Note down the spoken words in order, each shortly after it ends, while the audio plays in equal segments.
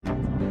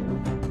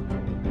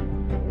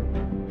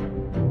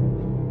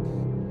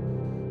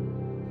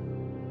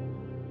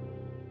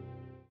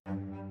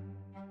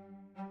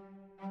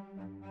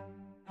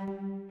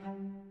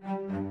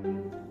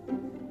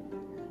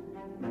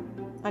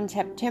On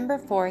September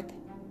 4th,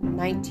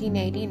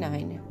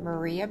 1989,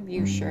 Maria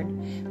Bouchard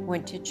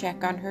went to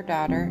check on her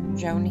daughter,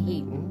 Joan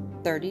Heaton,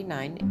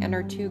 39, and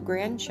her two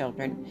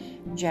grandchildren,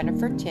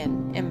 Jennifer,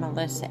 10, and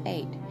Melissa,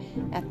 8,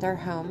 at their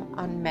home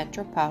on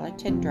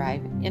Metropolitan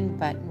Drive in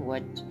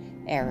Buttonwood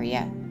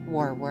area,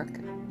 Warwick,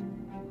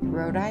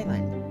 Rhode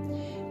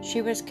Island.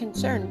 She was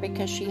concerned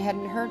because she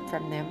hadn't heard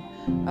from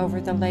them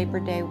over the Labor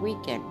Day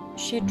weekend.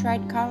 She had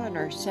tried calling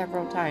her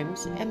several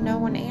times and no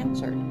one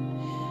answered.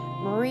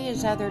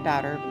 Maria's other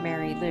daughter,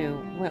 Mary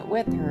Lou, went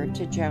with her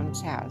to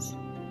Joan's house.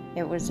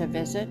 It was a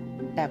visit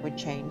that would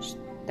change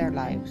their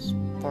lives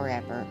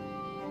forever.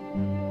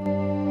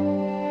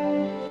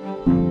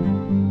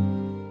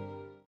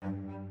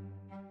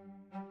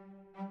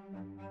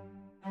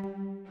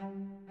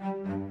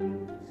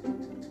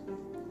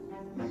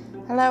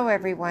 Hello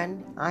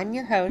everyone, I'm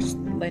your host,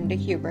 Linda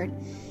Hubert,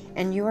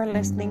 and you are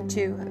listening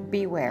to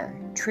Beware,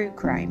 True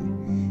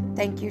Crime.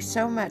 Thank you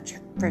so much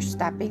for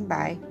stopping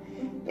by.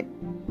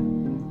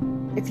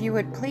 If you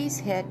would please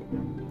hit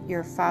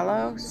your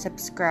follow,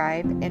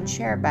 subscribe, and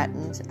share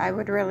buttons, I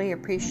would really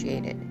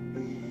appreciate it.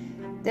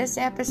 This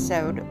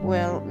episode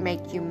will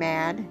make you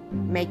mad,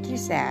 make you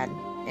sad,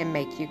 and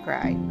make you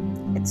cry.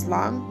 It's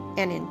long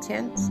and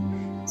intense,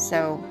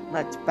 so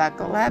let's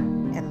buckle up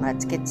and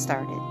let's get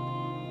started.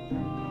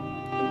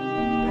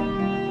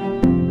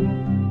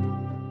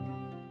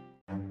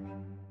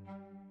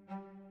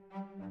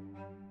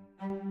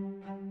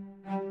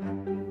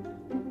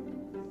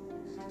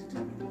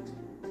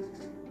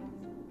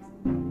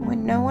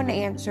 When no one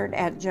answered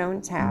at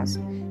Joan's house,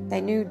 they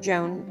knew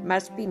Joan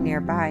must be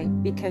nearby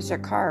because her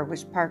car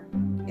was parked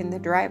in the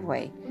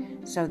driveway,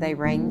 so they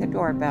rang the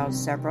doorbell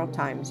several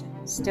times.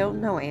 Still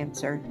no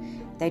answer.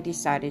 They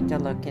decided to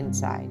look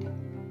inside.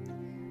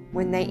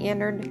 When they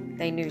entered,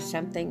 they knew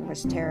something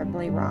was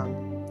terribly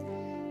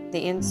wrong.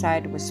 The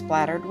inside was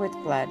splattered with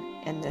blood,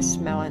 and the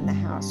smell in the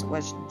house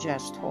was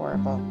just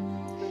horrible.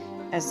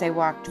 As they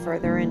walked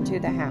further into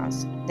the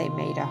house, they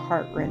made a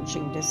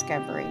heart-wrenching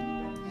discovery.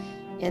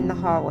 In the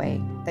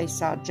hallway, they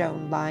saw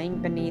Joan lying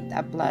beneath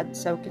a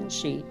blood-soaking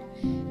sheet,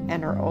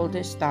 and her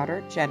oldest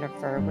daughter,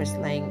 Jennifer, was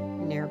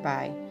laying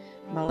nearby.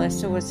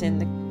 Melissa was in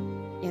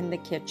the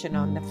kitchen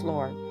on the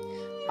floor.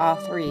 All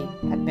three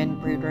had been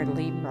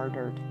brutally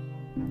murdered.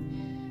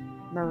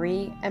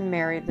 Marie and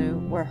Mary Lou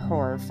were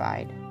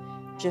horrified.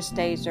 Just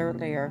days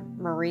earlier,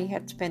 Marie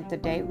had spent the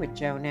day with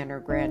Joan and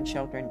her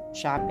grandchildren,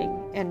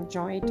 shopping and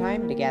enjoying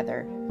time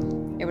together.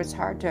 It was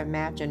hard to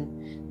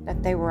imagine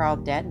that they were all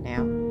dead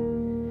now.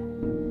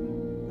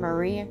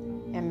 Maria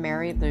and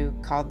Mary Lou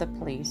called the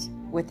police.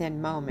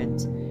 Within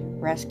moments,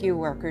 rescue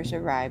workers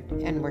arrived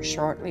and were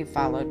shortly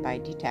followed by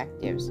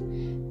detectives.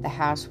 The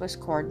house was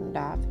cordoned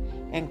off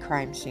and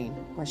crime scene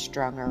was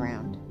strung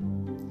around.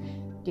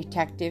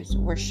 Detectives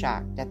were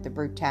shocked at the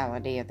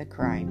brutality of the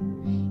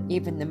crime.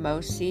 Even the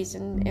most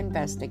seasoned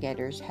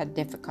investigators had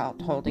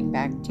difficulty holding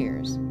back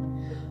tears.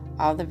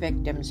 All the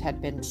victims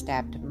had been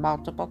stabbed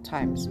multiple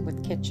times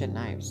with kitchen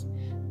knives.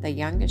 The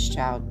youngest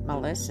child,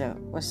 Melissa,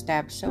 was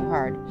stabbed so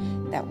hard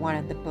that one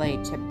of the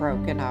blades had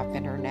broken off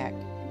in her neck.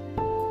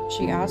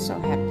 She also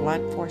had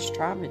blunt force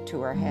trauma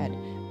to her head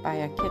by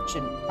a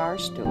kitchen bar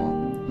stool.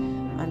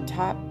 On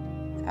top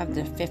of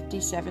the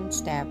 57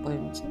 stab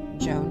wounds,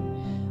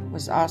 Joan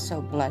was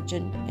also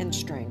bludgeoned and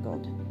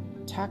strangled.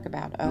 Talk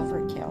about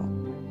overkill.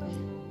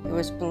 It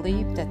was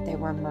believed that they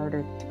were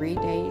murdered 3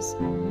 days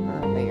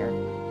earlier.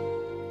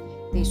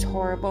 These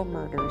horrible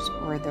murders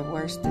were the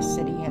worst the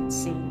city had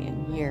seen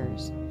in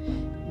years.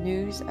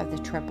 News of the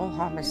triple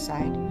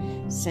homicide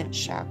sent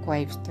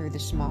shockwaves through the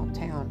small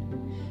town.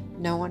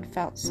 No one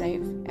felt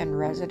safe, and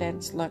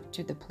residents looked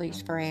to the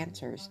police for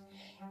answers.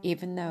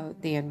 Even though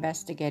the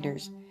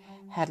investigators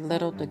had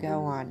little to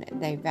go on,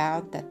 they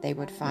vowed that they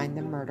would find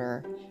the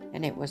murderer,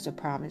 and it was a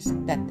promise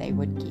that they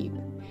would keep.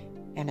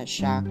 And a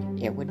shock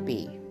it would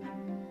be.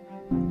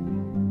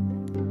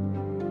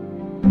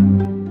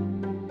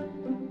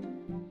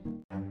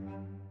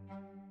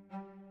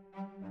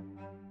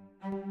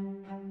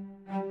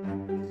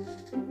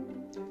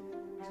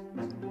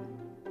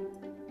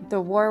 The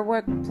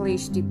Warwick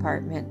Police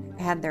Department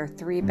had their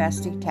 3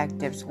 best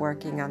detectives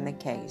working on the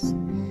case.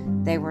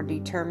 They were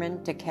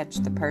determined to catch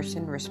the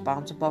person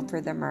responsible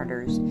for the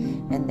murders,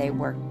 and they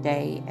worked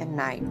day and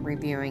night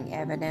reviewing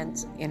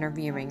evidence,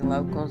 interviewing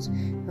locals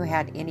who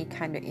had any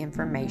kind of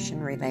information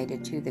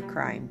related to the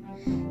crime.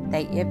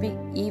 They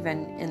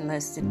even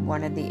enlisted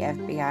one of the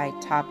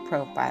FBI top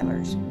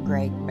profilers,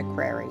 Greg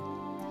McCrary.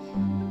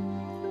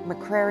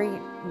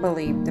 McCrary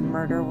believed the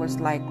murder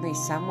was likely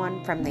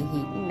someone from the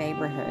Heaton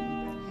neighborhood.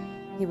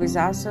 He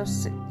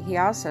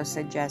also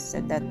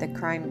suggested that the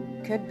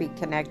crime could be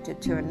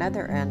connected to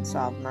another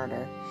unsolved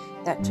murder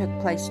that took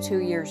place 2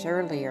 years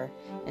earlier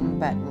in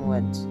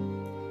Buttonwoods.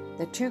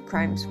 The 2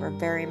 crimes were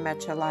very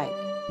much alike.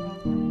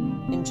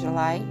 In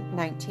July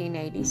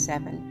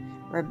 1987,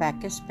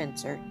 Rebecca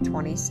Spencer,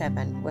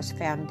 27, was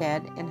found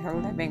dead in her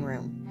living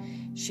room.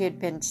 She had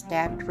been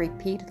stabbed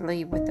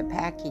repeatedly with a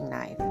packing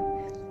knife.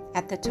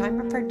 At the time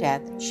of her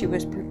death, she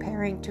was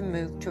preparing to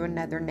move to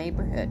another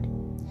neighborhood.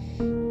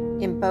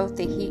 In both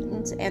the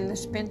Heatons and the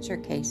Spencer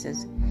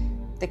cases,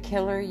 the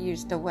killer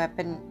used a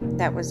weapon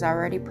that was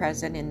already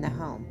present in the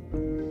home.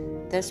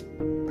 This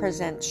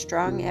presents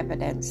strong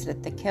evidence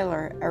that the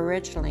killer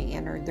originally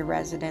entered the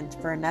residence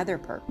for another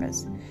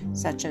purpose,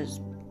 such as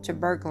to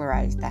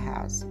burglarize the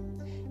house.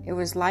 It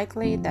was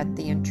likely that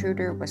the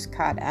intruder was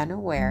caught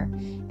unaware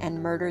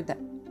and murdered the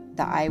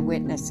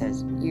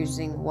eyewitnesses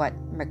using what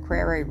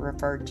McCrary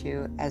referred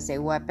to as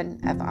a weapon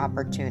of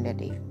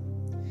opportunity.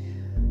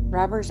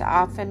 Robbers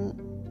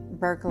often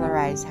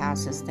burglarize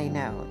houses they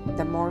know.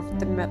 The more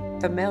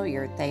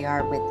familiar they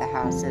are with the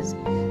houses,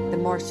 the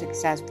more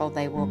successful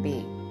they will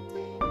be.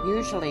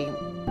 Usually,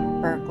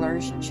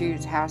 burglars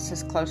choose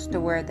houses close to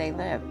where they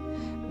live.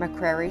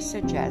 McCrary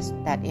suggests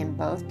that in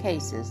both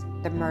cases,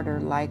 the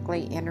murderer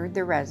likely entered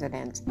the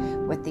residence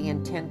with the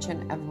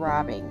intention of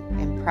robbing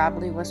and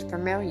probably was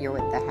familiar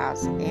with the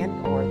house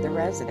and or the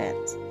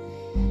residence.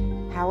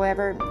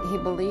 However, he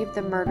believed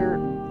the murderer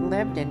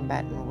lived in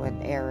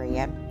Buttonwood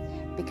area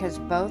because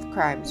both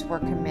crimes were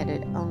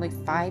committed only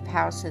 5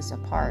 houses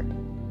apart.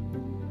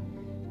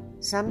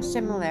 Some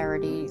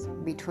similarities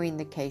between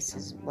the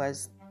cases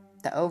was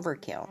the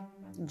overkill.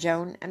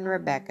 Joan and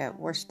Rebecca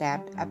were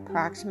stabbed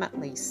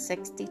approximately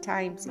 60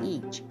 times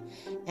each,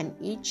 and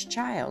each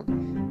child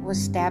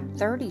was stabbed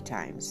 30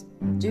 times.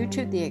 Due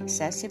to the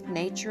excessive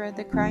nature of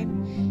the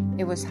crime,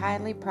 it was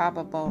highly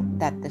probable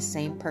that the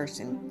same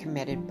person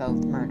committed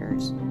both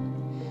murders.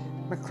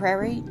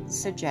 McCrary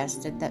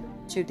suggested that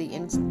to the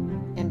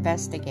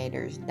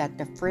investigators that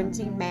the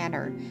frenzied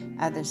manner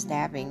of the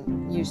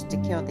stabbing used to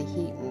kill the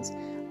Heatons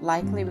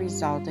likely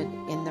resulted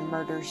in the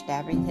murderer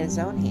stabbing his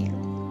own hand.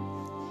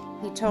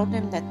 He told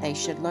them that they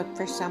should look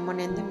for someone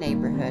in the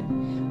neighborhood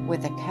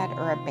with a cut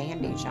or a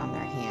bandage on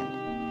their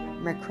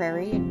hand.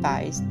 McCrary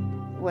advised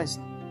was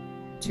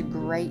to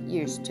great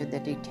use to the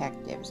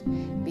detectives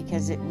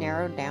because it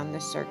narrowed down the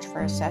search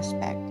for a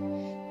suspect.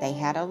 They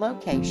had a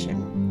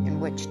location in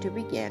which to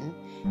begin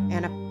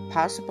and a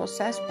possible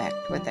suspect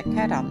with a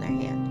cut on their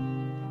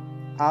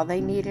hand. All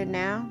they needed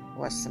now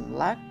was some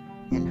luck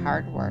and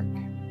hard work.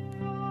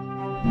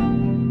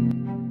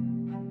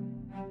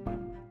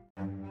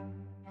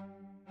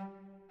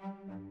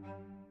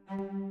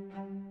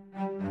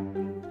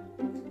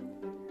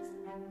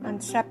 On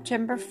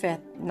September 5,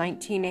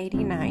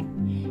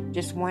 1989,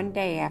 just one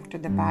day after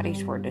the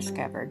bodies were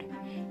discovered,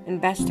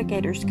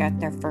 investigators got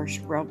their first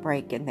real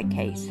break in the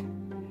case.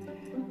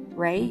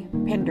 Ray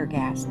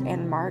Pendergast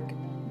and Mark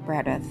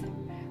Bredeth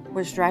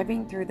was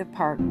driving through the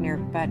park near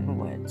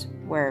Buttonwoods,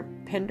 where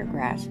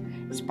Pendergast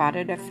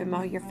spotted a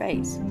familiar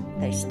face.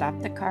 They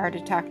stopped the car to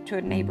talk to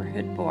a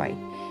neighborhood boy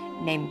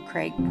named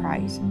Craig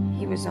Price.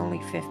 He was only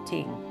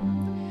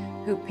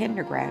 15, who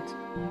Pendergast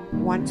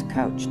once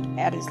coached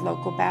at his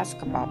local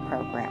basketball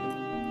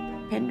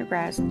program.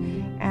 Pendergast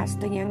asked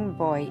the young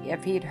boy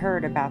if he'd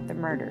heard about the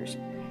murders.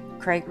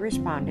 Craig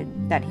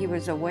responded that he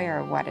was aware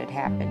of what had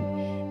happened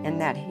and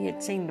that he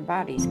had seen the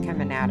bodies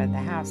coming out of the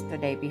house the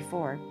day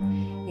before.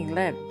 He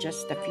lived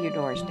just a few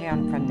doors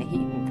down from the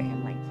Heaton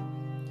family.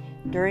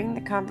 During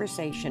the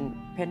conversation,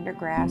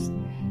 Pendergast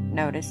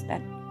noticed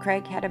that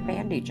Craig had a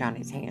bandage on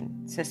his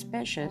hand.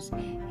 Suspicious,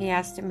 he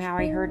asked him how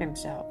he hurt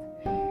himself.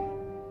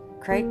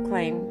 Craig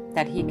claimed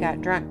that he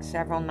got drunk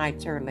several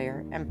nights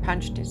earlier and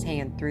punched his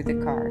hand through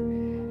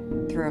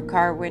a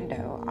car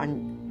window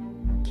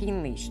on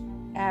Keenly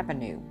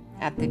Avenue.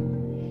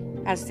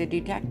 As the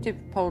detective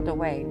pulled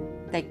away,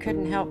 they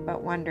couldn't help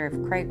but wonder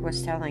if Craig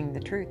was telling the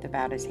truth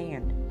about his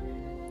hand.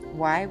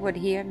 Why would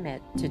he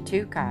admit to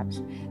 2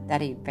 cops that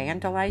he'd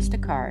vandalized a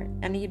car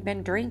and he'd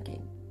been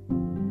drinking?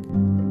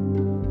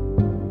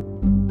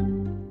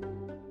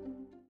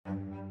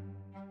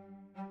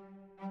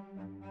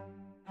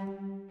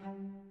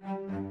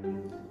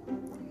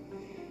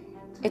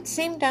 It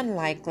seemed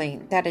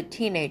unlikely that a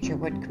teenager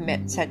would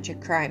commit such a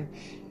crime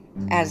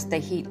as the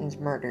Heatons'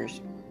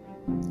 murders,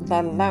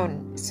 let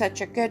alone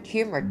such a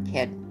good-humored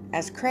kid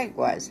as Craig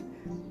was.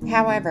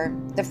 However,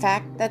 the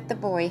fact that the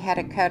boy had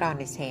a cut on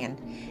his hand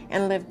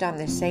and lived on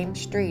the same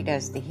street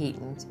as the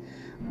Heatons,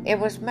 it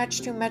was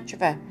much too much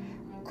of a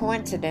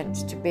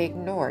coincidence to be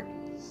ignored.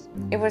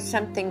 It was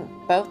something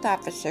both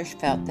officers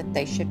felt that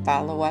they should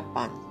follow up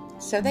on,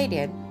 so they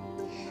did.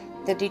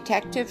 The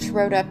detectives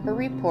wrote up a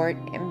report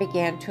and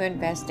began to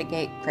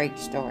investigate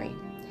Craig's story.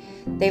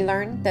 They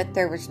learned that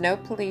there was no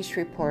police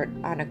report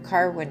on a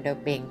car window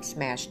being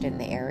smashed in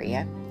the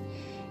area,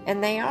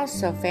 and they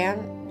also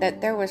found that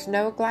there was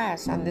no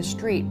glass on the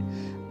street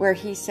where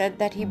he said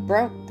that he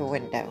broke the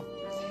window.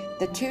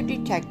 The 2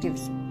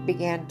 detectives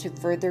began to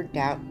further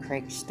doubt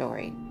Craig's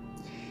story.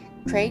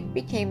 Craig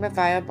became a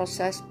viable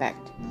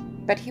suspect,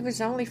 but he was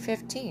only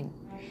 15,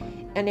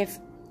 and if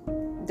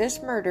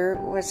this murder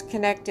was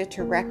connected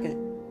to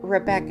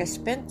Rebecca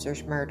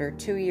Spencer's murder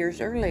 2 years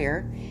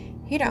earlier,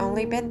 he'd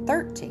only been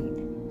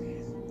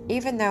 13.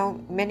 Even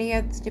though many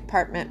of the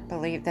department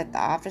believed that the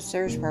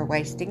officers were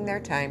wasting their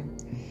time,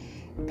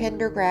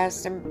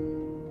 Pendergast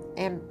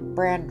and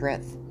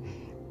Brandreth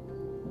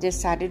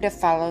decided to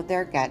follow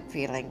their gut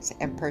feelings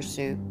and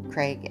pursue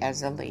Craig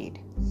as a lead.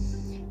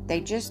 They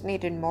just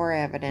needed more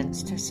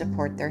evidence to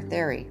support their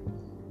theory.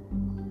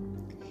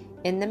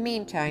 In the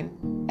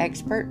meantime,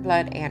 expert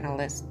blood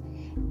analyst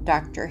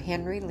Dr.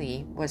 Henry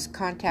Lee was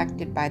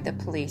contacted by the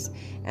police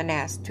and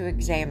asked to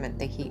examine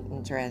the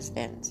Heaton's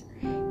residence.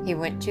 He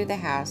went to the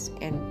house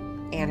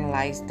and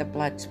analyzed the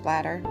blood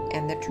splatter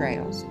and the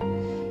trails.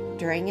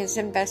 During his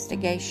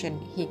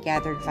investigation, he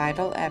gathered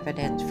vital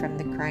evidence from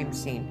the crime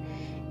scene,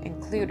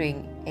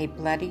 including a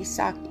bloody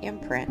sock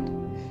imprint.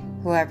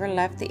 Whoever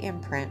left the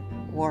imprint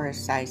wore a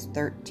size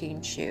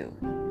 13 shoe.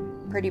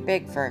 Pretty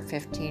big for a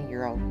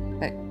 15-year-old,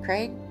 but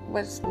Craig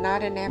was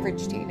not an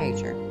average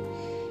teenager.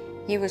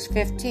 He was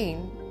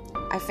 15.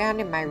 I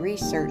found in my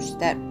research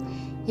that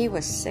he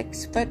was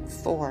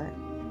 6'4"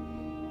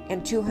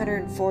 and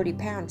 240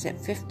 pounds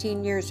at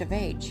 15 years of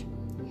age.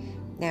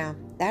 Now,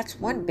 that's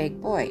one big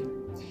boy.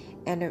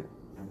 And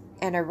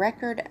a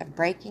record of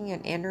breaking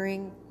and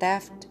entering,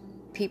 theft,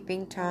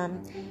 peeping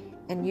Tom,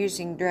 and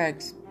using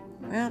drugs.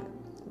 Well,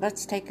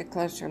 let's take a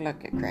closer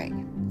look at Craig.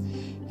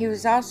 He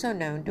was also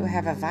known to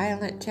have a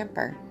violent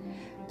temper.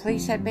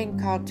 Police had been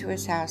called to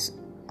his house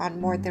on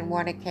more than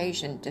one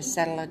occasion to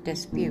settle a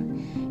dispute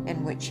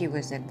in which he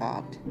was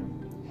involved.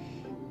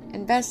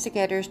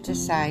 Investigators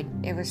decided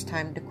it was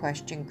time to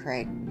question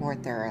Craig more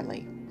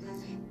thoroughly.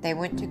 They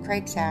went to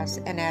Craig's house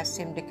and asked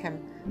him to come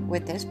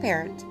with his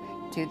parents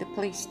to the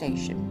police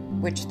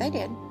station, which they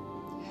did.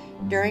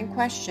 During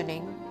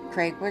questioning,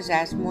 Craig was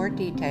asked more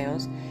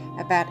details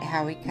about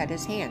how he cut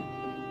his hand.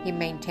 He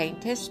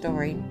maintained his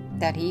story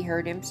that he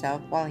hurt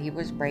himself while he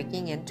was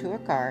breaking into a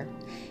car.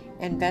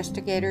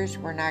 Investigators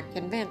were not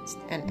convinced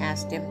and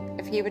asked him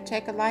if he would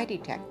take a lie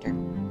detector.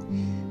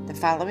 The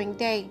following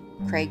day,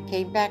 Craig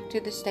came back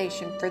to the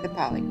station for the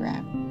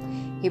polygraph.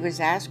 He was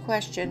asked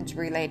questions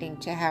relating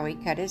to how he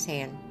cut his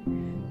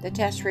hand. The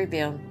test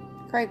revealed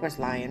Craig was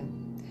lying.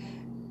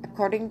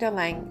 According to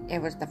Lang,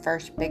 it was the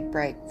first big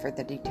break for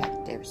the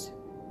detectives.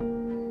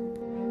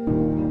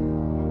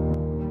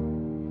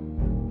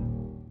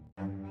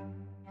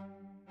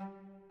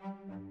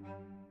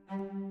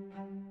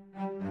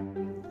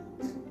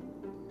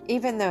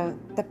 Even though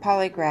the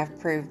polygraph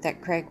proved that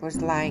Craig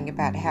was lying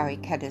about how he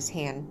cut his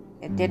hand,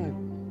 it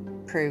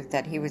didn't prove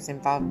that he was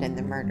involved in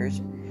the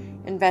murders.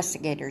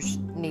 Investigators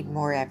need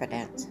more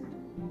evidence.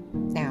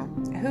 Now,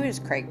 who is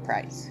Craig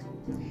Price?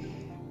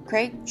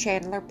 Craig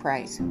Chandler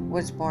Price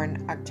was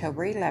born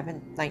October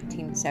 11,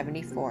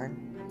 1974.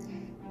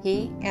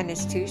 He and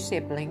his two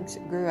siblings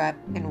grew up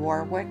in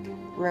Warwick,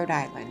 Rhode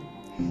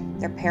Island.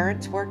 Their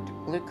parents worked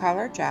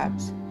blue-collar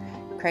jobs.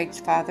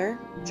 Craig's father,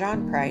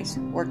 John Price,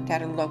 worked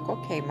at a local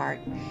Kmart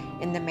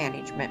in the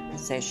management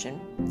position.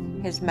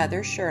 His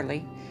mother,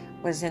 Shirley,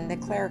 was in the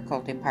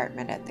clerical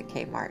department at the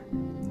Kmart.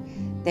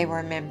 They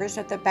were members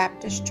of the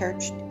Baptist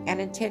Church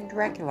and attend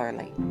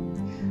regularly.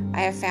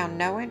 I have found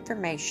no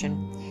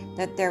information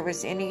that there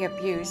was any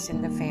abuse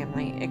in the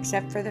family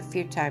except for the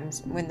few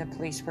times when the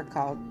police were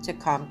called to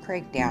calm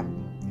Craig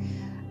down.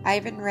 I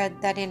even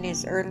read that in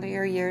his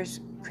earlier years,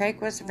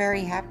 Craig was a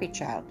very happy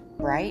child,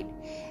 bright,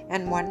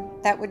 and one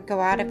that would go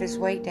out of his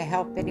way to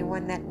help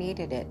anyone that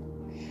needed it.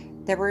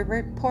 There were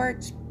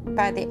reports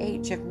by the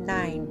age of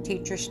 9,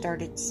 teachers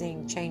started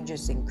seeing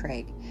changes in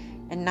Craig,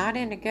 and not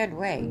in a good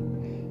way.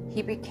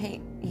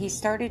 He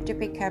started to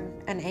become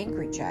an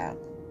angry child.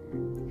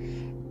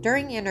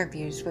 During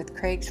interviews with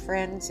Craig's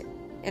friends,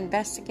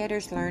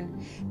 investigators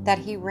learned that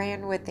he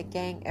ran with a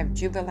gang of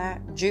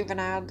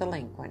juvenile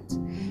delinquents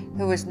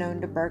who was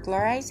known to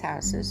burglarize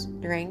houses,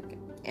 drink,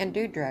 and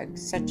do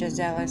drugs such as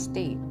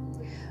LSD.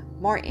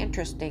 More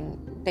interesting,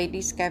 they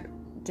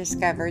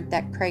discovered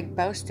that Craig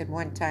boasted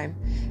one time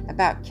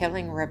about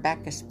killing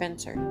Rebecca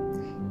Spencer.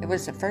 It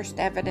was the first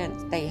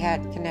evidence they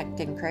had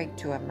connecting Craig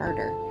to a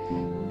murder.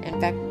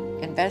 In fact,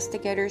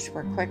 investigators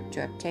were quick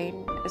to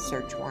obtain a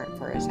search warrant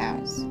for his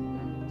house.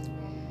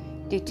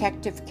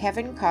 Detective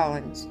Kevin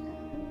Collins,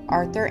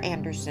 Arthur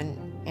Anderson,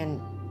 and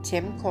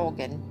Tim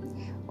Colgan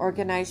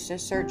organized a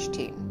search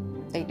team.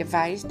 They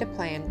devised a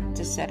plan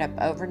to set up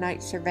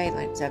overnight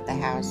surveillance of the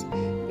house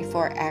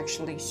before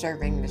actually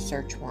serving the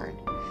search warrant.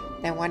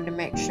 They wanted to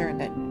make sure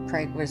that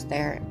Craig was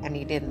there and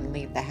he didn't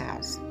leave the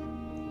house.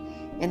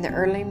 In the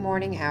early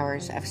morning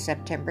hours of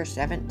September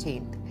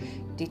 17th,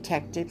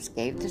 detectives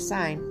gave the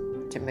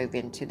sign to move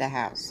into the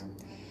house.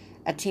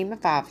 A team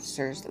of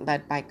officers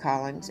led by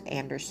Collins,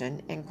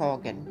 Anderson, and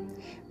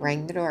Colgan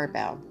rang the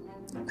doorbell.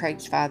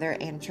 Craig's father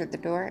answered the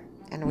door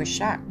and was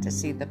shocked to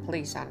see the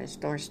police on his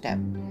doorstep.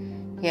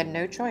 He had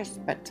no choice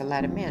but to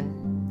let him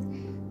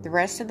in. The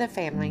rest of the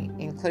family,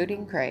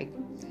 including Craig,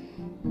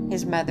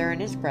 his mother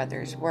and his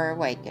brothers, were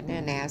awakened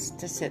and asked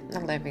to sit in the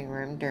living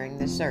room during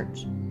the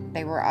search.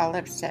 They were all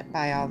upset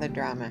by all the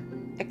drama,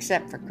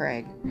 except for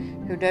Craig,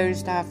 who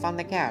dozed off on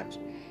the couch.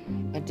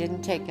 It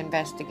didn't take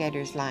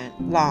investigators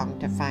long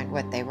to find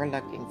what they were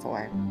looking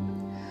for.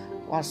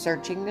 While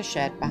searching the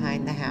shed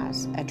behind the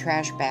house, a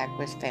trash bag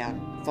was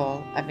found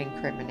full of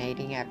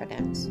incriminating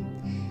evidence.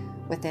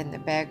 Within the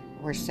bag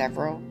were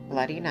several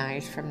bloody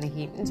knives from the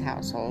Heaton's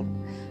household,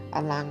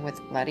 along with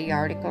bloody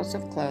articles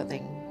of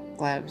clothing,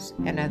 gloves,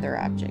 and other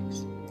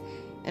objects.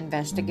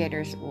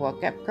 Investigators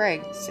woke up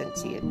Craig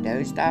since he had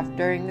dozed off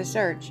during the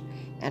search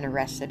and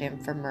arrested him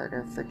for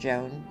murder for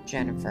Joan,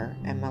 Jennifer,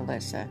 and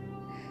Melissa.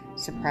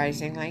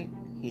 Surprisingly,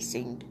 he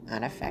seemed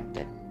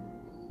unaffected.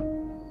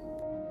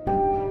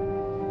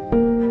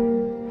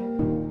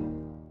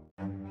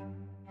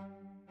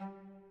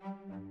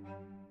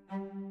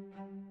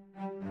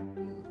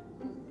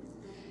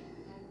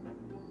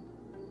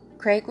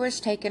 Craig was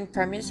taken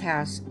from his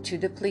house to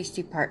the police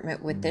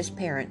department with his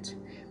parents.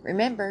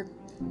 Remember,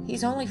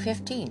 he's only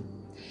 15.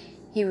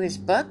 He was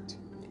booked,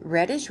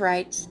 read his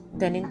rights,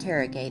 then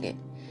interrogated.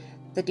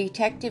 The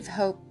detectives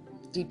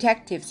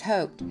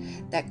hoped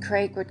that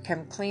Craig would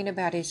come clean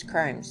about his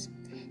crimes.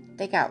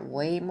 They got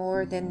way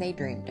more than they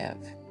dreamed of.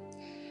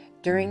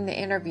 During the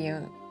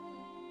interview,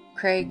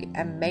 Craig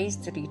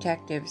amazed the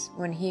detectives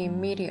when he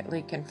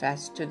immediately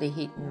confessed to the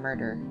Heaton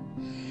murder.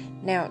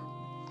 Now,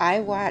 I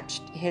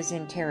watched his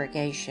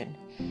interrogation,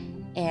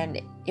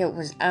 and it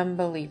was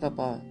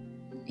unbelievable.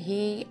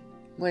 He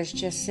was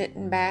just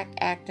sitting back,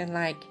 acting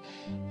like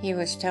he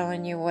was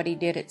telling you what he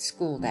did at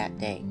school that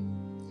day.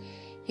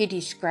 He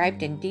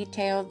described in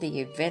detail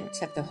the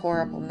events of the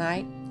horrible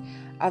night.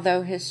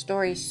 Although his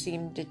story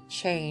seemed to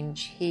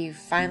change, he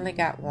finally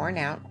got worn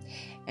out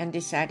and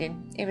decided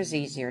it was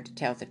easier to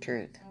tell the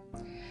truth.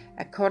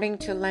 According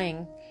to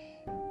Lang,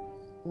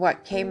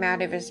 what came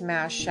out of his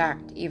mouth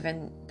shocked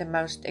even the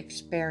most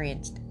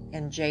experienced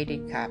and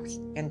jaded cops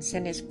and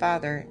sent his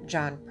father,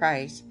 John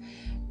Price,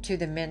 to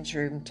the men's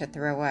room to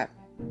throw up,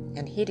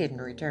 and he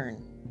didn't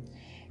return.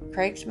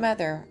 Craig's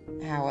mother,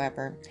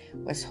 however,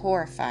 was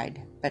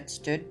horrified but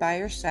stood by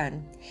her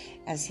son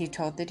as he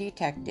told the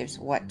detectives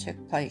what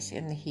took place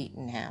in the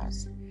Heaton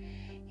house.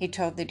 He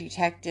told the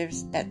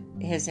detectives that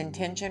his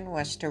intention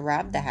was to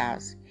rob the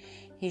house.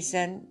 He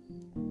said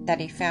that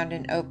he found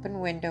an open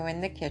window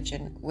in the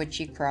kitchen, which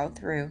he crawled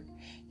through.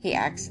 He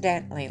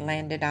accidentally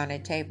landed on a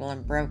table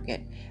and broke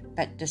it,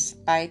 but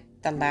despite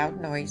the loud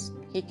noise,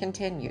 he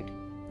continued.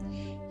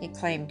 He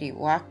claimed he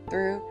walked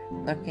through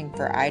looking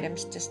for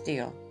items to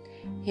steal.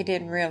 He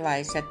didn't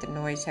realize that the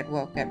noise had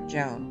woke up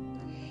Joan.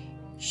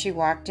 She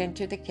walked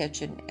into the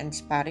kitchen and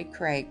spotted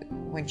Craig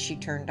when she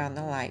turned on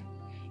the light.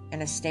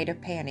 In a state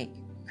of panic,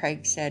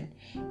 Craig said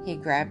he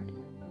grabbed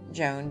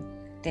Joan,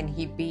 then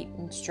he beat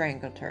and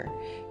strangled her.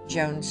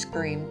 Joan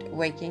screamed,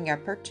 waking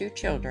up her two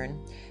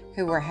children,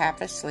 who were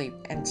half asleep,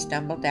 and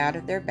stumbled out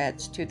of their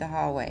beds to the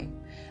hallway.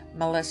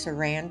 Melissa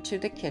ran to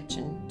the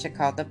kitchen to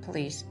call the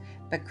police,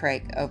 but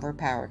Craig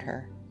overpowered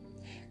her.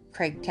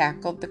 Craig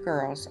tackled the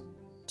girls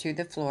to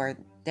the floor,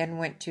 then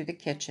went to the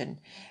kitchen,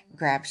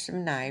 grabbed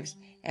some knives,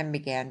 and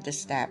began to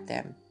stab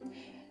them.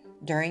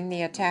 During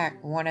the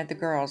attack, one of the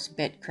girls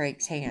bit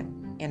Craig's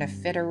hand. In a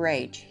fit of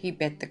rage, he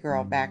bit the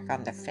girl back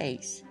on the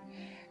face.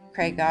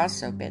 Craig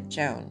also bit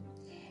Joan.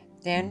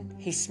 Then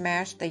he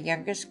smashed the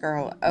youngest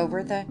girl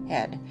over the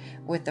head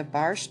with a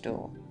bar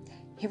stool.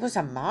 He was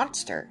a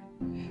monster.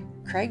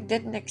 Craig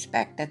didn't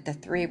expect that the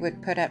three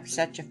would put up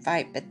such a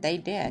fight, but they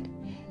did.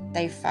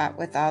 They fought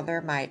with all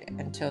their might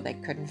until they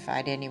couldn't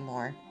fight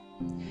anymore.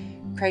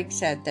 Craig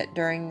said that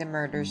during the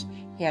murders,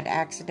 he had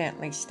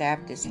accidentally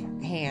stabbed his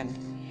hand.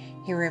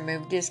 He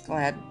removed his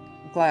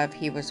glove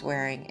he was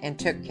wearing and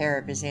took care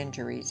of his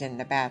injuries in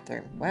the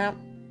bathroom. Well,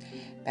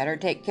 better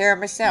take care of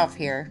myself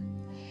here.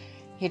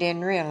 He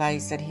didn't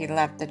realize that he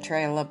left the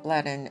trail of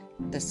blood and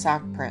the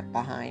sock print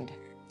behind.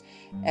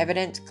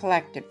 Evidence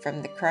collected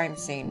from the crime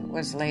scene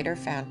was later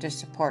found to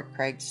support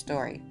Craig's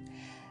story.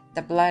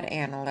 The blood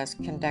analysis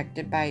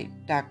conducted by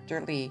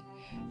Dr. Lee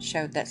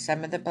showed that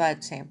some of the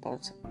blood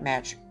samples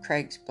matched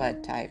Craig's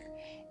blood type,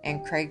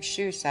 and Craig's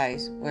shoe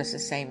size was the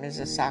same as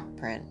the sock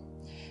print.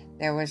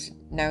 There was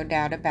no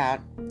doubt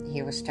about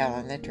he was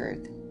telling the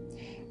truth.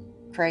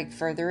 Craig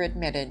further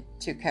admitted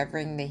to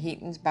covering the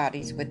Heatons'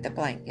 bodies with the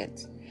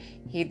blankets.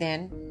 He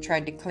then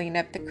tried to clean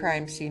up the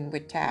crime scene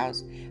with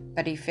towels,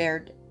 but he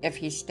feared if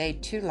he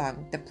stayed too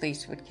long, the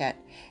police would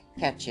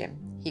catch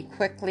him. He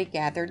quickly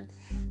gathered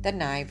the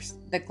knives,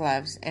 the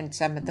gloves, and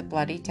some of the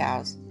bloody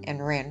towels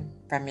and ran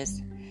from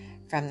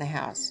the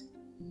house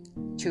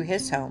to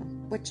his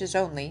home, which is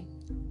only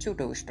two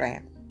doors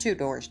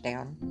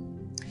down.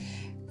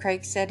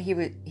 Craig said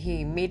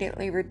he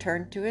immediately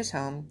returned to his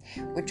home,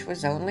 which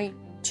was only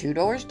 2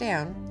 doors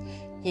down.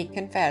 He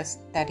confessed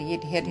that he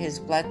had hid his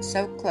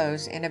blood-soaked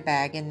clothes in a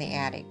bag in the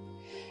attic.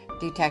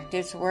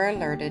 Detectives were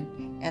alerted,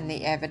 and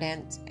the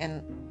evidence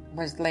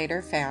was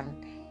later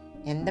found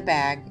in the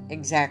bag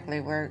exactly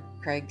where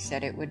Craig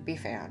said it would be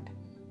found.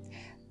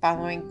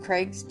 Following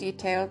Craig's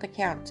detailed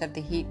accounts of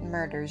the Heaton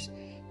murders,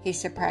 he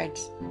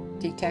surprised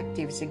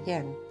detectives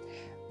again.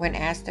 When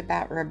asked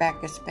about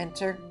Rebecca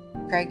Spencer,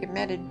 Craig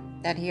admitted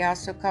that he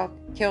also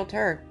killed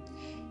her.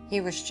 He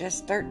was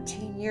just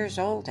 13 years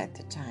old at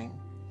the time.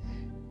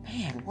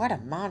 Man, what a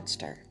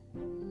monster.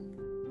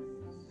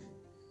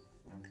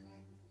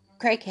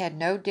 Craig had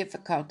no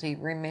difficulty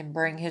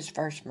remembering his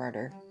first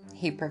murder.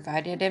 He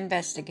provided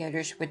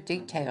investigators with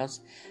details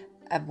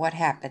of what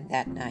happened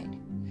that night,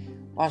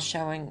 while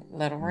showing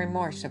little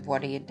remorse of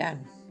what he had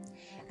done.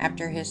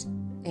 After his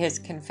His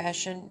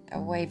confession, a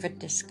wave of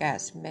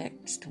disgust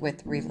mixed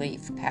with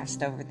relief,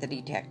 passed over the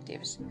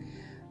detectives.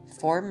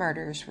 4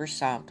 murders were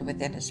solved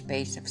within a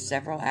space of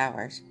several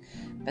hours,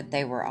 but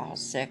they were all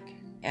sick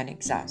and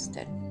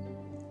exhausted.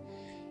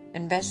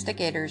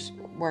 Investigators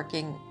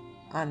working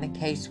on the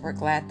case were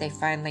glad they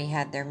finally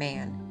had their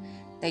man.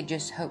 They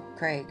just hoped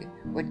Craig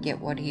would get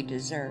what he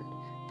deserved,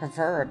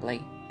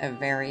 preferably a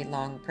very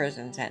long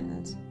prison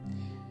sentence.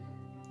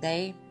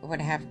 They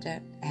would have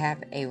to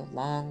have a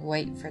long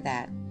wait for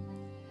that.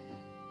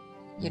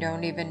 You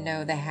don't even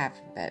know the half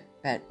of it,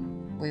 but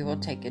we will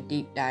take a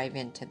deep dive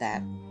into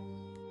that.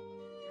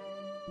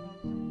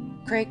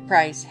 Craig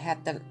Price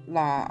had the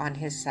law on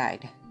his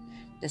side.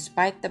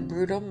 Despite the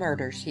brutal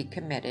murders he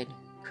committed,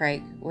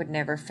 Craig would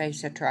never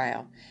face a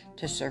trial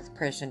to serve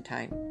prison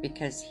time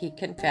because he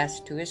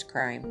confessed to his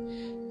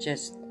crime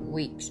just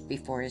weeks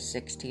before his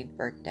 16th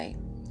birthday.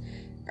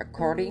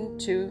 According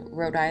to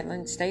Rhode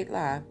Island state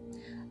law,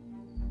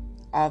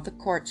 all the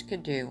courts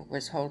could do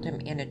was hold him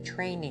in a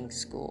training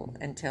school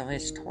until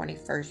his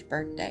 21st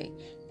birthday,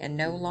 and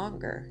no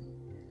longer.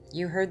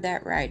 You heard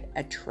that right,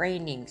 a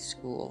training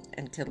school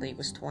until he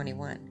was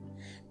 21.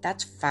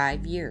 That's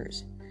 5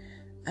 years.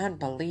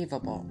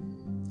 Unbelievable.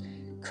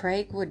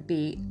 Craig would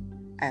be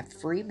a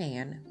free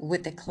man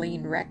with a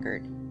clean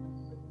record.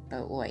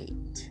 But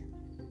wait.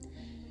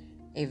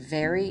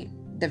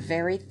 The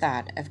very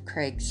thought of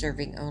Craig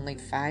serving only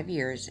 5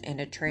 years in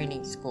a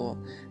training school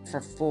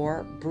for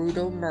 4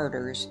 brutal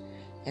murders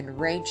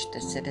enraged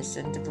the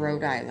citizens of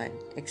Rhode Island,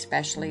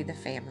 especially the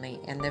family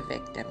and the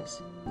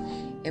victims.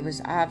 It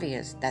was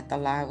obvious that the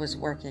law was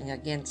working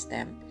against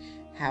them.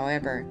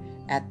 However,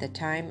 at the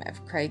time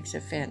of Craig's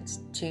offense,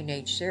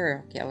 teenage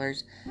serial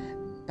killers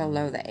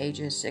below the age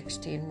of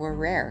 16 were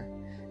rare.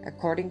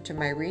 According to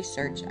my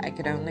research, I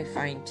could only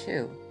find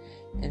 2.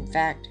 In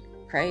fact,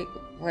 Craig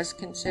was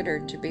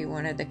considered to be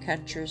one of the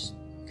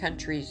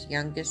country's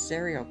youngest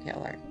serial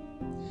killer.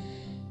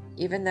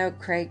 Even though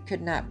Craig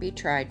could not be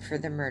tried for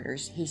the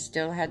murders, he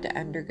still had to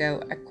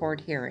undergo a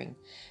court hearing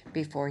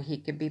before he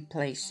could be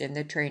placed in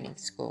the training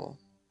school.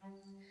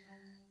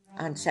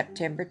 On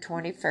September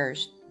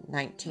 21st,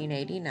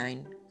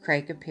 1989,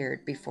 Craig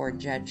appeared before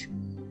Judge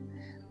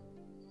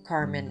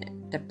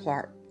Carmen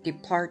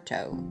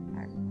DePlarto,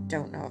 I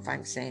don't know if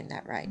I'm saying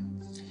that right,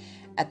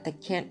 at the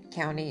Kent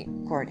County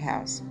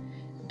Courthouse.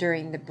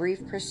 During the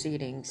brief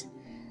proceedings,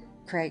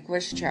 Craig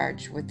was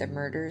charged with the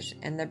murders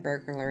and the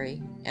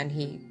burglary, and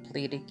he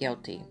pleaded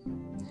guilty.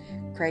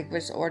 Craig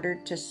was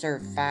ordered to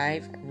serve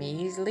 5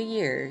 measly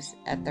years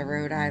at the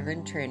Rhode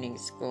Island Training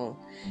School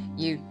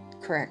Youth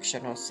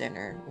Correctional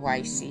Center,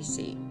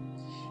 YCC,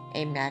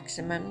 a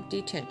maximum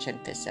detention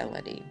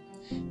facility.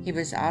 He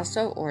was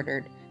also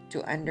ordered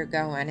to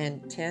undergo an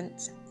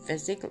intense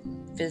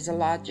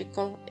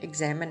physiological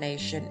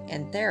examination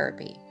and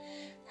therapy.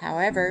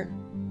 However,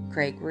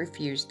 Craig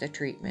refused the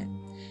treatment.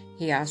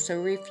 He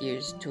also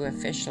refused to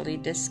officially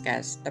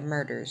discuss the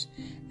murders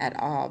at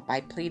all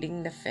by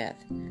pleading the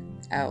 5th.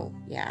 Oh,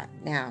 yeah,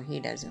 now he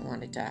doesn't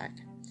want to talk.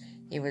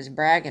 He was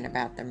bragging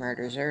about the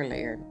murders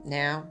earlier.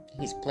 Now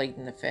he's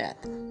pleading the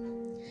 5th.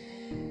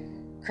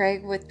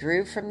 Craig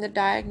withdrew from the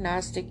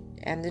diagnostic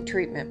and the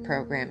treatment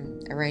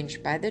program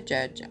arranged by the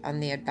judge on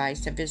the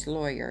advice of his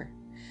lawyer.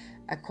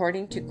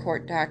 According to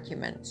court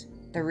documents,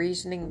 the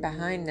reasoning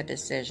behind the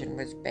decision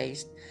was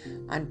based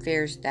on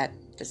fears that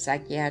the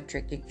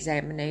psychiatric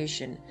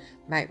examination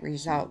might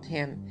result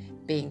him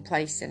being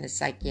placed in a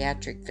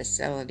psychiatric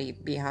facility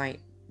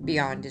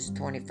beyond his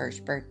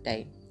 21st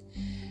birthday.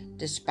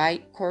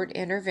 Despite court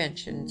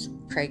interventions,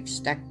 Craig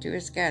stuck to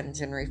his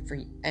guns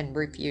and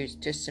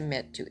refused to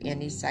submit to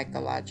any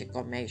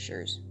psychological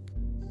measures.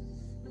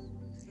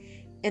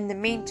 In the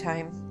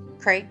meantime,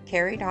 Craig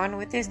carried on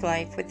with his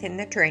life within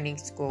the training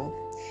school.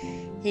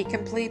 He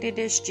completed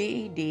his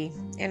GED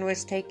and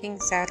was taking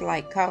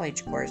satellite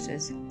college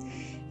courses.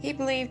 He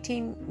believed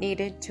he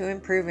needed to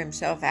improve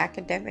himself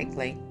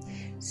academically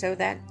so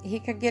that he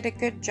could get a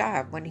good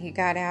job when he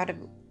got out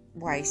of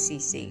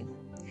YCC.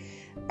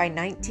 By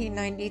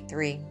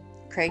 1993,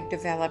 Craig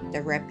developed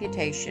a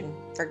reputation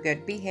for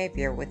good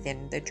behavior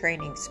within the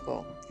training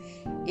school,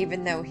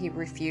 even though he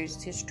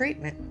refused his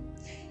treatment.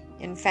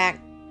 In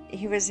fact,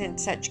 he was in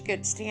such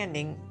good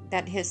standing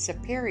that his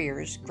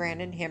superiors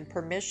granted him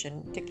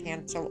permission to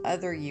cancel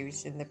other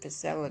use in the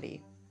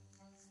facility.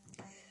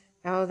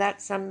 Oh,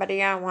 that's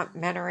somebody I want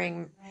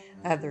mentoring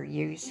other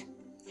use.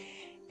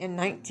 In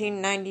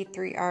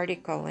 1993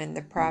 article in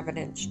the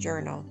Providence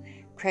Journal,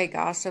 Craig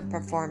also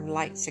performed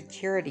light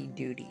security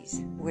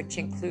duties, which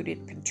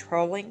included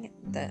patrolling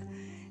the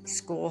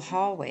school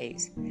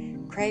hallways.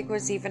 Craig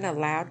was even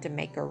allowed to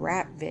make a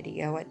rap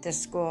video at the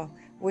school,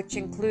 which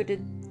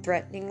included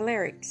threatening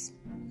lyrics.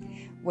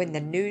 When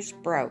the news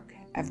broke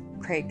of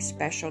Craig's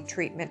special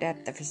treatment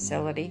at the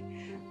facility,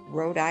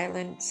 Rhode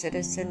Island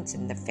citizens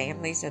and the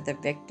families of the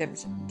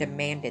victims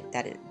demanded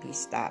that it be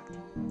stopped.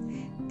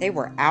 They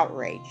were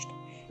outraged,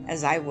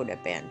 as I would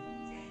have been.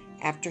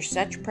 After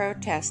such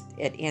protest,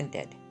 it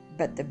ended,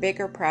 but the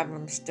bigger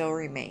problem still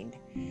remained.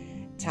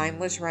 Time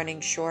was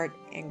running short,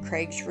 and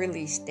Craig's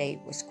release date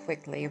was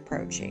quickly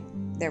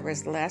approaching. There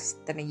was less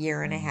than a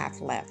year and a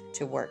half left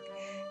to work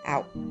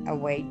out a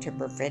way to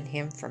prevent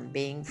him from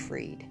being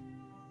freed.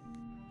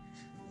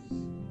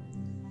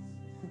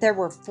 There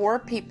were 4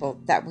 people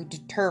that were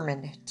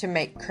determined to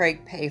make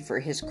Craig pay for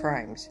his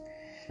crimes: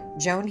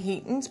 Joan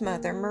Heaton's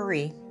mother,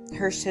 Marie,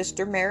 her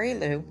sister, Mary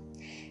Lou,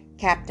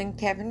 Captain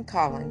Kevin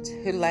Collins,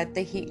 who led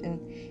the Heaton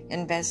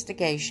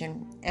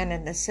investigation, and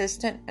an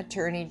assistant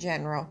attorney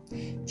general,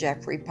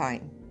 Jeffrey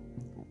Pine.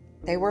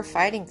 They were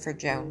fighting for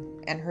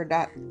Joan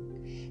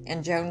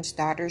and Joan's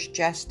daughter's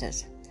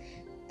justice.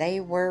 They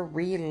were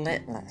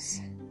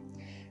relentless.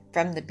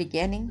 From the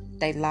beginning,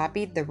 they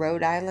lobbied the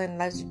Rhode Island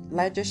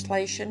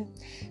legislation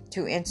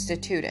to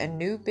institute a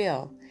new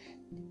bill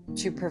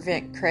to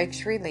prevent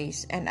Craig's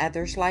release and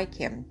others like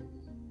him.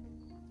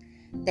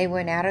 They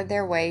went out of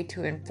their way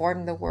to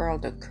inform the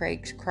world of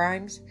Craig's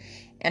crimes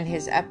and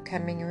his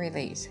upcoming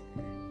release.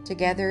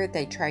 Together,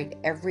 they tried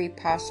every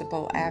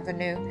possible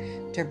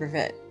avenue to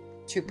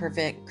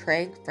prevent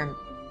Craig from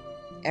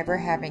ever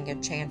having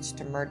a chance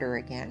to murder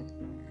again.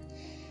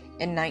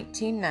 In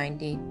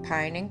 1990,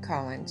 Pine and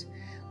Collins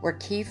were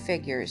key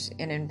figures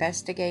in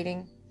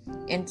instigating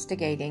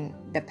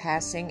the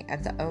passing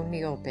of the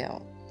O'Neill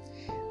Bill,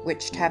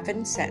 which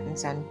toughened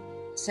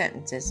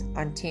sentences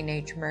on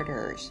teenage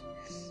murderers.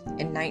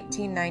 In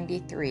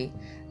 1993,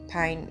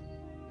 Pine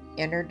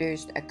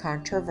introduced a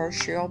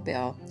controversial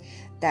bill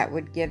that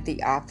would give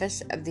the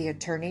Office of the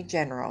Attorney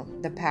General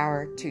the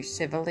power to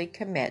civilly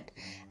commit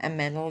a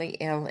mentally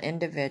ill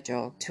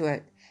individual to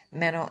a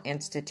mental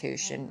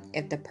institution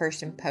if the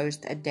person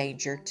posed a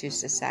danger to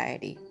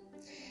society.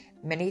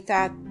 Many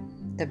thought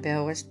the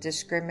bill was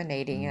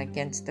discriminating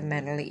against the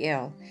mentally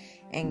ill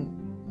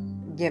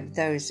and give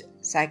those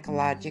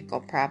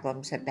psychological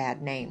problems a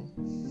bad name.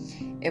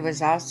 It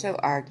was also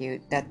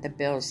argued that the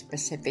bill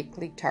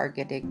specifically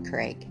targeted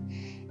Craig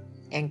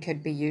and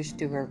could be used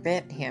to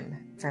prevent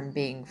him from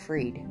being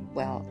freed.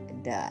 Well,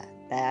 duh,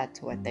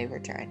 that's what they were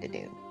trying to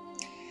do.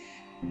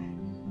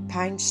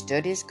 Pine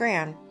stood his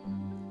ground.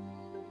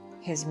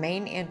 His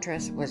main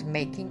interest was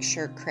making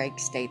sure Craig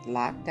stayed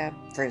locked up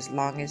for as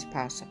long as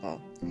possible.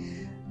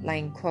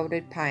 Lane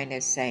quoted Pine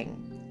as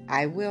saying,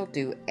 "I will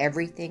do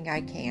everything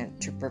I can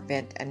to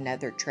prevent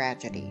another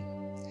tragedy,"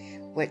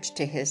 which,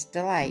 to his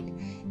delight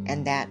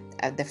and that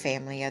of the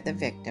family of the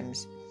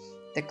victims,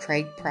 the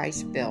Craig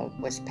Price bill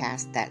was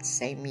passed that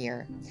same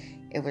year.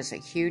 It was a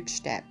huge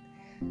step,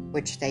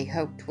 which they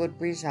hoped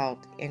would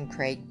result in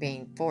Craig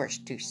being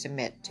forced to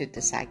submit to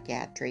the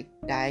psychiatric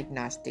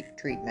diagnostic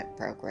treatment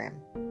program.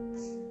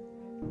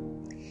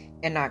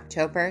 In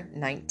October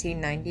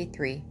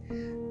 1993,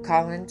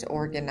 Collins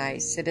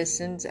organized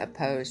Citizens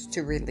Opposed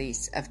to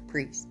Release of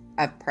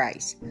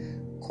Price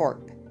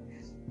Corp.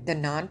 The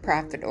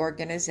nonprofit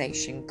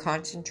organization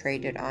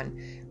concentrated on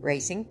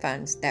raising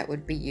funds that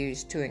would be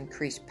used to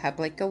increase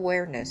public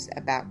awareness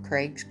about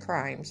Craig's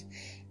crimes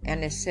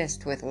and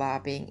assist with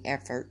lobbying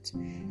efforts.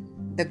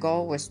 The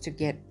goal was to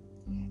get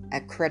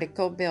a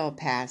critical bill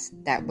passed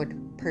that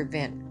would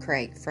prevent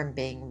Craig from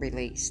being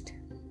released.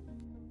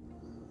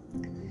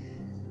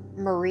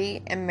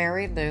 Marie and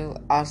Mary Lou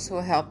also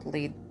helped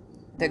lead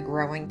the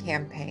growing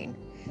campaign.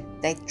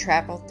 They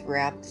traveled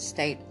throughout the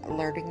state,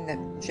 alerting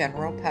the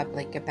general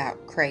public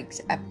about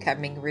Craig's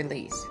upcoming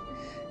release.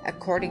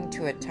 According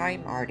to a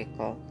Time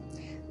article,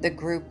 the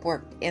group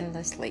worked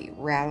endlessly,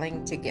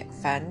 rallying to get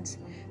funds,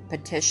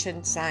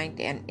 petitions signed,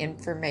 and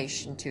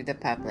information to the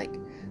public,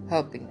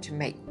 hoping to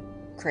make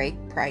Craig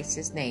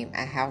Price's name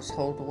a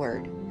household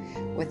word.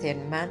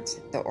 Within months,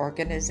 the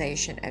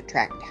organization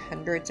attracted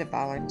hundreds of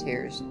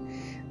volunteers,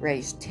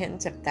 raised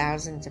tens of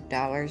thousands of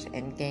dollars,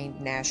 and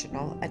gained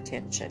national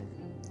attention.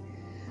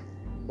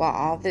 While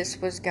all this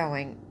was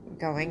going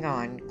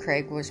on,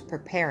 Craig was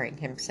preparing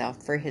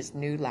himself for his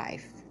new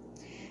life.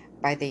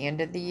 By the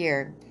end of the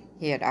year,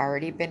 he had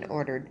already been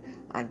ordered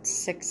on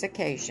 6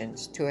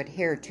 occasions to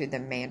adhere to the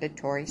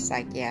mandatory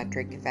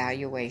psychiatric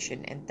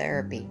evaluation and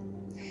therapy.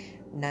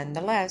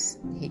 Nonetheless,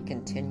 he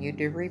continued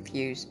to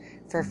refuse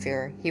for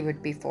fear he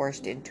would be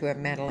forced into a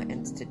mental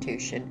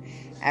institution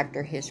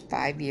after his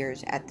 5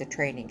 years at the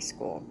training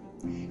school.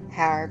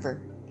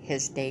 However,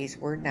 his days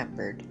were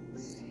numbered.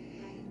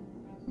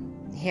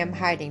 Him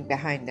hiding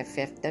behind the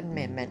Fifth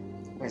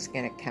Amendment was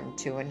going to come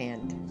to an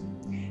end.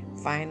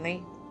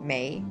 Finally,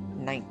 May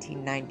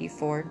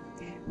 1994,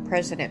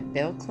 President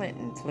Bill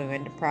Clinton flew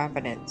into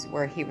Providence,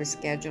 where he was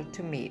scheduled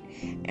to meet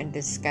and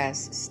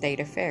discuss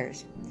state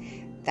affairs.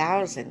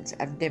 Thousands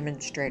of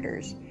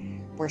demonstrators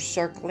were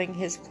circling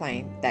his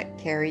plane that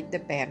carried the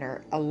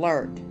banner,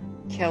 "Alert!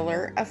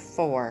 Killer of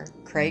 4,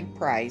 Craig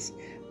Price,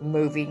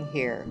 moving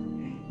here."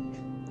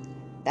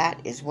 That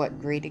is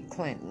what greeted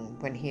Clinton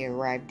when he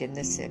arrived in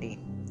the city.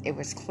 It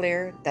was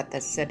clear that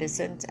the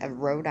citizens of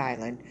Rhode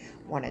Island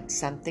wanted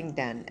something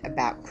done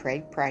about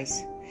Craig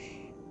Price,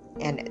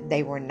 and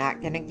they were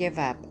not going to give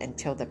up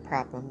until the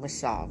problem was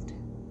solved.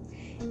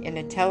 In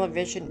a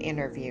television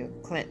interview,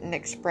 Clinton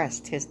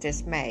expressed his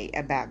dismay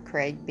about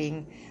Craig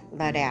being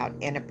let out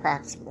in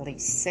approximately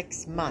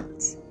 6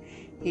 months.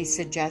 He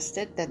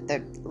suggested that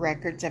the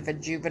records of a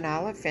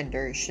juvenile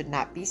offender should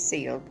not be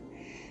sealed.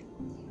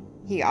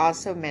 He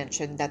also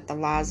mentioned that the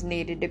laws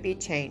needed to be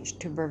changed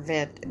to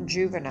prevent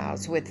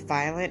juveniles with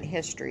violent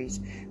histories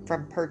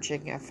from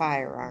purchasing a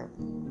firearm.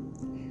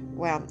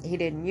 Well, he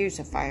didn't use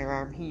a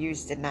firearm, he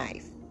used a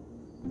knife.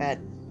 But,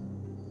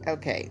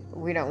 okay,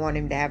 we don't want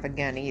him to have a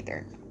gun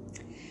either.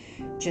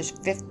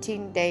 Just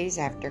 15 days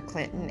after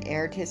Clinton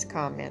aired his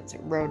comments,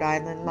 Rhode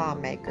Island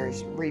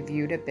lawmakers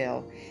reviewed a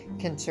bill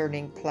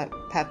concerning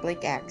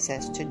public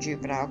access to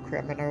juvenile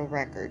criminal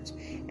records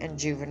and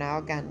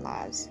juvenile gun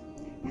laws.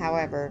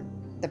 However,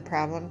 the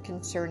problem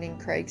concerning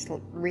Craig's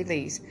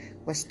release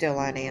was still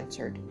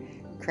unanswered.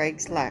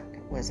 Craig's luck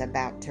was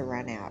about to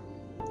run out.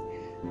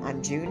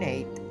 On June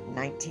 8,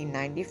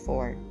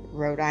 1994,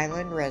 Rhode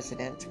Island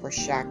residents were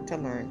shocked to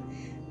learn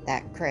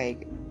that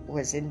Craig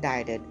was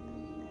indicted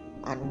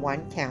on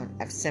one count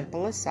of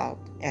simple assault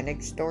and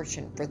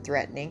extortion for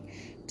threatening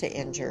to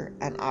injure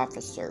an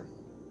officer,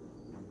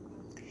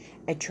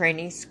 a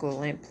training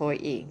school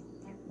employee.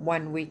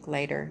 1 week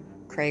later,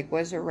 Craig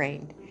was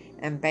arraigned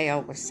and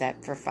bail was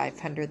set for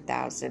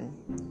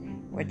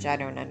 $500,000, which I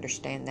don't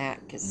understand that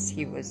because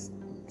he was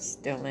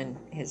still in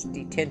his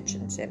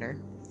detention center.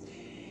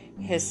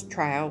 His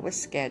trial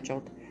was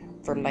scheduled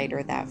for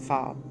later that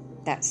fall.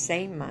 That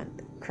same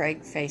month,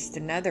 Craig faced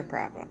another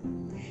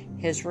problem.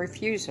 His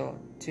refusal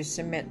to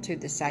submit to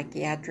the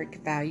psychiatric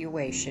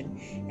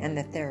evaluation and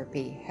the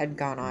therapy had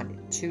gone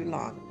on too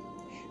long.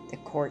 The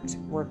courts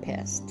were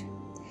pissed.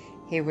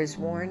 He was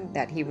warned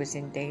that he was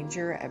in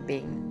danger of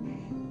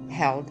being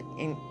held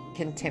in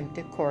contempt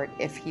of court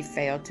if he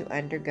failed to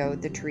undergo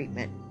the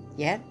treatment.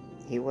 Yet,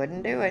 he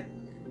wouldn't do it.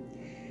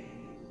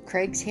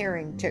 Craig's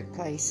hearing took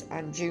place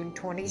on June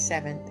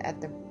 27th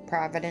at the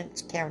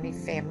Providence County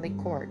Family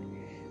Court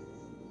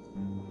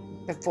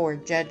before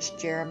Judge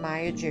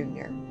Jeremiah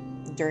Jr.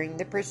 During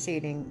the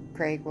proceeding,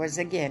 Craig was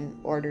again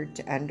ordered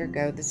to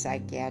undergo the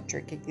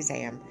psychiatric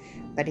exam,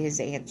 but his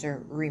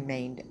answer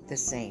remained the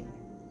same: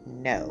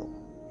 no.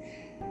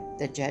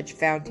 The judge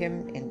found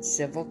him in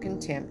civil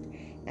contempt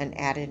and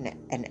added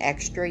an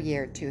extra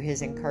year to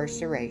his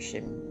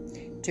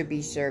incarceration to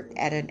be served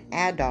at an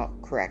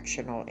adult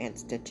correctional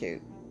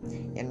institute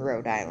in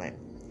Rhode Island.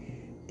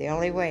 The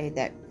only way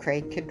that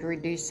Craig could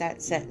reduce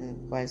that sentence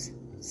was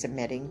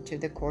submitting to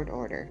the court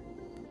order.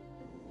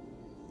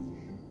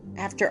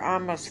 After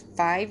almost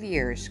 5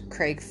 years,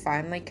 Craig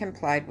finally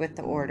complied with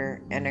the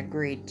order and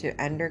agreed to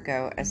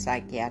undergo a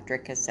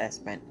psychiatric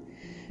assessment.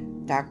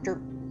 Dr.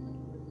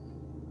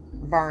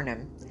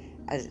 Barnum,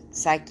 a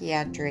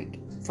psychiatric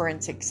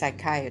forensic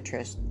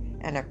psychiatrist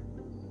and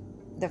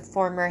the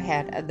former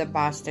head of the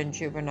Boston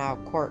Juvenile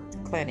Court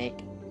Clinic,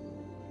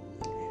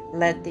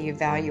 led the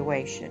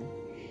evaluation.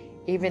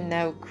 Even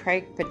though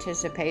Craig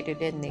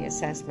participated in the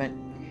assessment,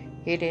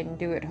 he didn't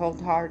do it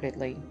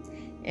wholeheartedly.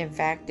 In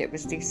fact, it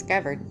was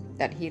discovered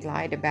that he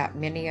lied about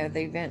many of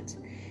the events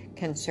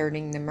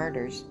concerning the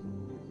murders.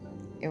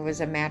 It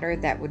was a matter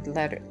that would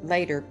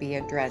later be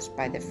addressed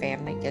by the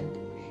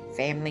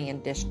family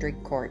and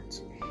district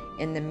courts.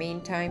 In the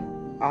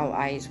meantime, all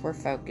eyes were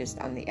focused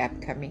on the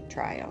upcoming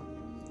trial.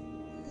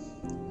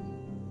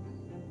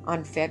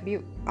 On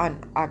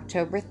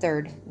October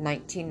 3,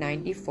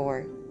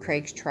 1994,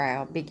 Craig's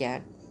trial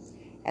began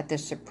at the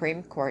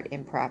Supreme Court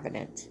in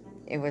Providence.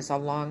 It was a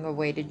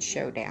long-awaited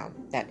showdown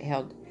that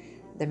held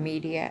the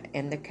media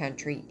and the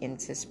country in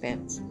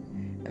suspense.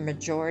 A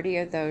majority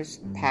of those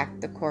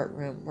packed the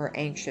courtroom were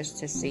anxious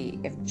to see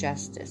if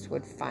justice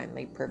would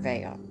finally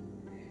prevail.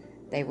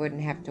 They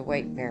wouldn't have to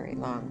wait very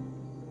long.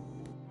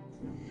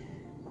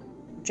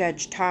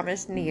 Judge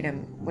Thomas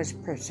Needham was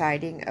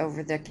presiding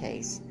over the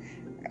case.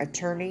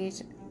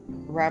 Attorneys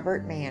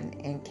Robert Mann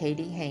and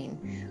Katie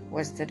Hain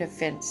was the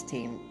defense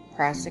team.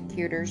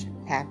 Prosecutors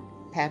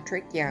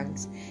Patrick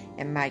Youngs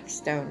and Mike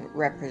Stone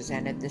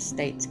represented the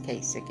state's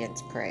case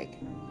against Craig.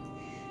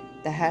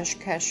 The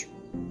hush-hush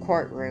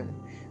courtroom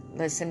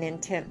listened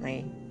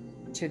intently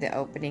to the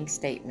opening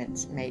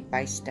statements made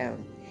by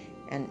Stone,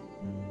 and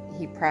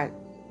he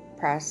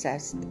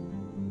processed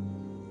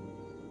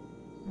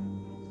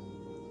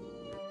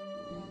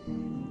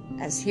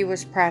as he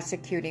was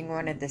prosecuting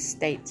one of the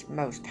state's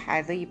most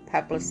highly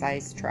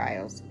publicized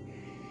trials.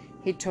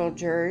 He told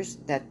jurors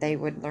that they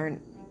would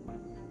learn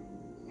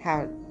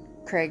how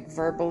Craig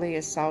verbally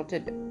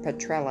assaulted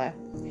Petrella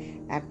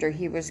after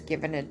he was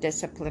given a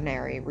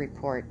disciplinary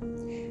report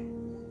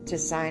to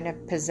sign a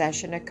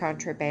possession of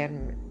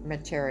contraband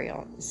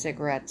material,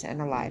 cigarettes,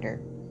 and a lighter.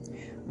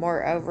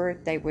 Moreover,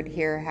 they would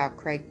hear how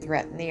Craig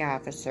threatened the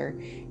officer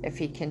if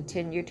he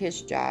continued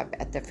his job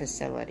at the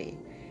facility.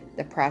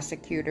 The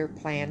prosecutor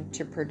planned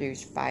to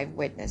produce 5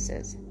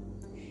 witnesses.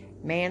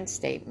 Mann's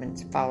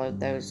statements followed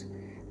those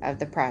of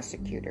the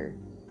prosecutor.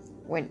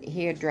 When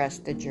he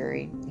addressed the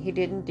jury, he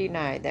didn't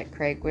deny that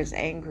Craig was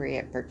angry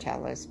at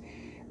Petrelle's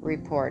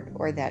report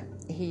or that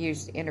he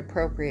used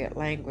inappropriate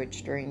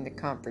language during the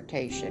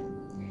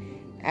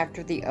confrontation.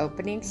 After the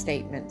opening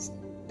statements,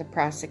 the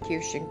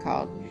prosecution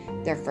called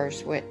their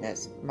first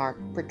witness, Mark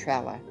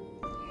Petrella.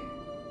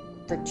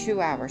 For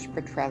 2 hours,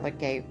 Petrella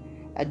gave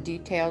a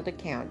detailed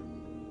account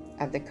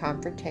of the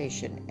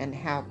confrontation and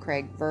how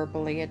Craig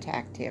verbally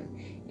attacked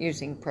him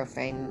using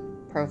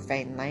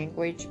profane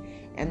language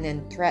and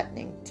then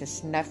threatening to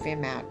snuff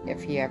him out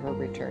if he ever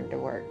returned to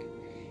work.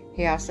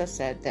 He also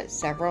said that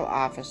several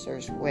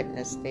officers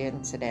witnessed the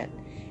incident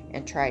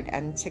and tried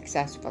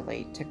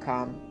unsuccessfully to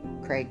calm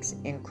Craig's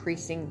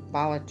increasing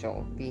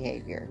volatile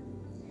behavior.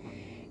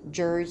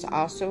 Jurors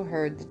also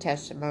heard the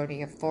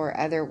testimony of 4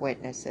 other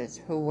witnesses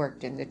who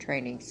worked in the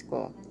training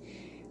school.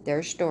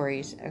 Their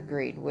stories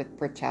agreed with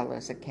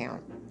Petella's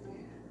account.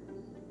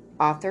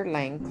 Arthur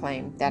Lang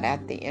claimed that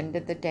at the end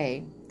of the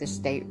day, the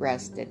state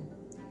rested.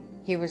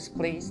 He was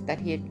pleased that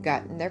he had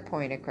gotten their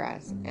point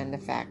across and the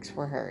facts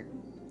were heard.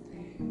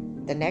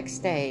 The next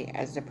day,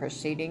 as the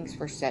proceedings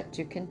were set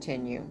to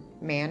continue,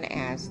 Mann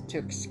asked to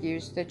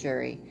excuse the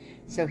jury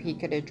so he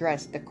could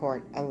address the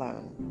court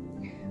alone.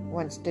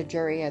 Once the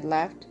jury had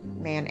left,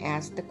 Mann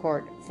asked the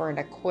court for an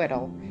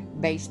acquittal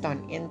based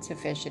on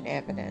insufficient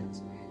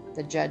evidence.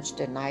 The judge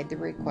denied the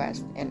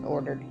request and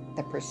ordered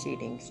the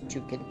proceedings to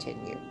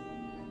continue.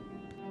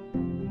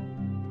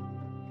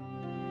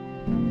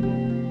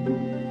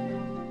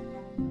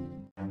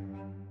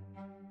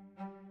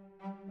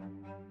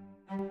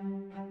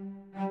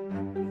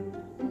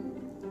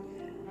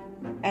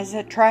 As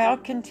the trial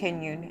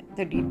continued,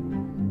 the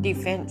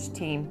defense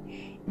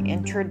team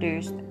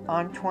introduced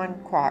Antoine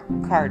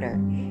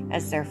Carter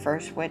as their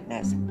first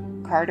witness.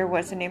 Carter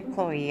was an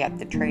employee at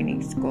the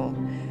training school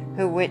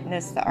who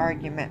witnessed the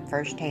argument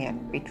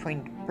firsthand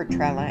between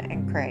Petrella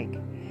and Craig.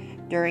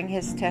 During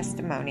his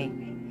testimony,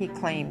 he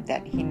claimed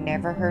that he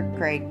never heard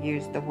Craig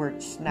use the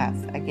word snuff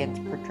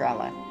against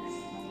Petrella.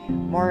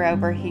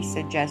 Moreover, he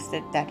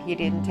suggested that he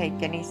didn't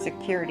take any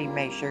security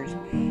measures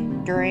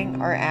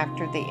during or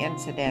after the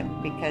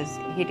incident because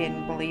he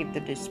didn't believe the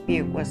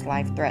dispute was a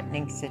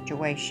life-threatening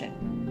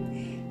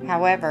situation.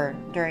 However,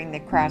 during the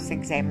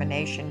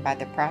cross-examination by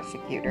the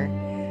prosecutor,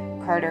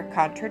 Carter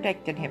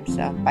contradicted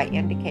himself by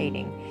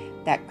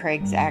indicating that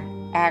Craig's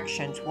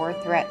actions were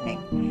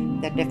threatening.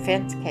 The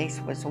defense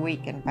case was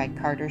weakened by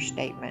Carter's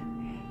statement.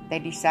 They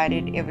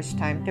decided it was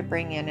time to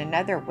bring in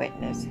another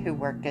witness who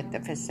worked at the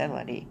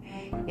facility.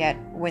 Yet,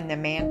 when the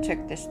man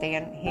took the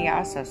stand, he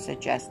also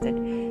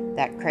suggested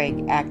that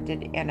Craig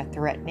acted in a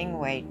threatening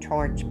way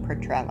towards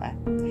Petrella.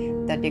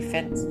 The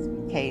defense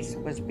case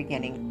was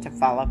beginning to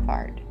fall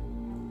apart.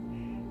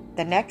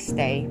 The next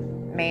day,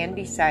 Mann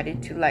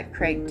decided to let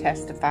Craig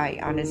testify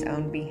on his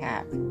own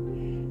behalf.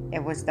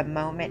 It was the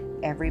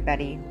moment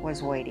everybody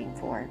was waiting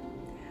for.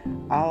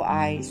 All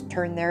eyes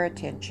turned their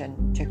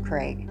attention to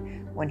Craig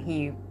when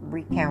he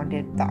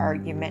recounted the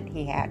argument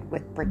he had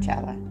with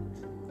Petrella.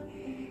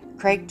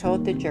 Craig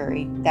told the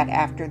jury that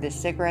after the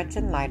cigarettes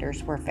and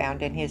lighters were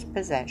found in his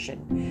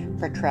possession,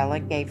 Petrella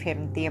gave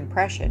him the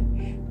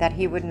impression that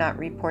he would not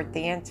report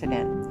the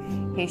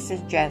incident. He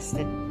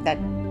suggested that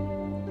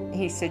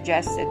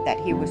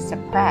he was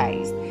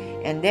surprised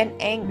and then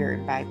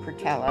angered by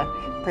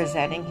Petrella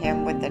presenting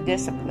him with a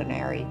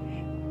disciplinary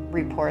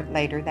report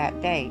later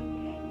that day.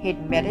 He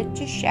admitted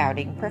to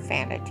shouting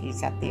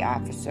profanities at the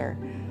officer,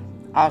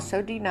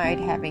 also denied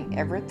having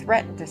ever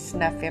threatened to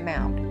snuff him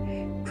out.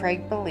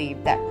 Craig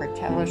believed that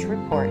Petella's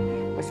report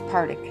was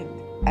part of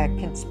a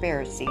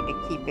conspiracy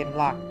to keep him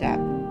locked up.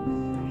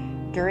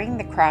 During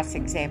the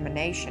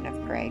cross-examination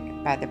of Craig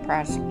by the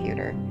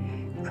prosecutor,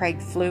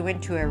 Craig flew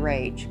into a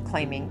rage,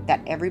 claiming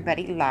that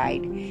everybody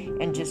lied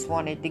and just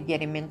wanted to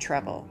get him in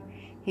trouble.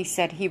 He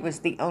said he was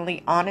the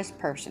only honest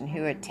person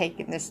who had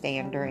taken the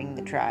stand during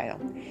the trial.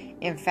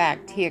 In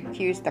fact, he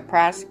accused the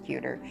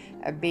prosecutor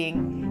of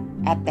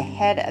being at the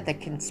head of the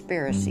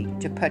conspiracy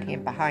to put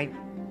him behind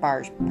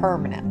bars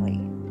permanently.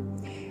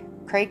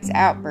 Craig's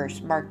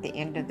outburst marked the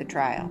end of the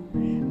trial.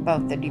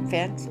 Both the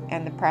defense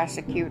and the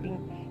prosecuting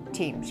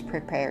teams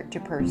prepared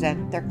to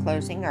present their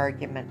closing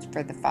arguments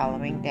for the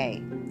following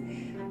day.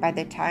 By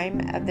the time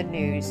of the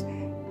news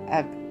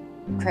of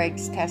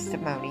Craig's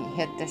testimony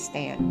hit the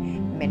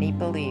stand, many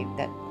believed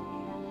that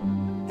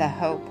the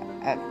hope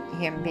of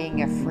him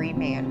being a free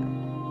man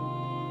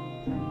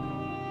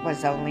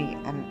was only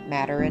a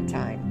matter of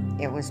time.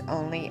 It was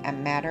only a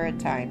matter of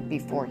time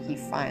before he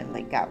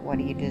finally got what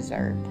he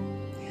deserved.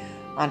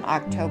 On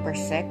October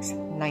 6,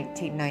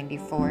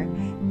 1994,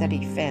 the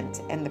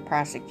defense and the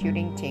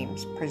prosecuting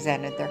teams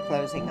presented their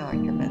closing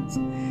arguments.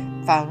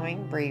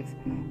 Following brief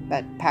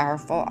but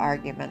powerful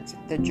arguments,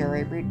 the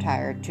jury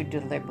retired to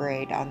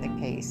deliberate on the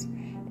case.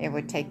 It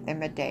would take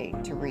them a day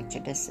to reach a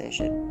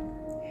decision.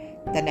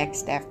 The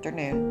next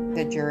afternoon,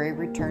 the jury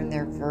returned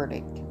their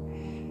verdict.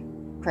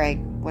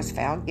 Craig was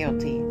found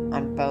guilty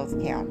on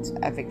both counts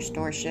of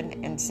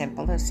extortion and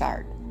simple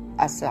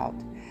assault.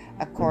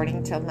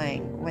 According to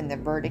Lang, when the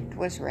verdict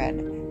was read,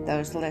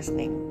 those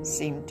listening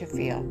seemed to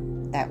feel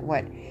that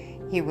what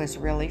he was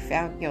really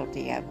found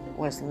guilty of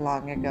was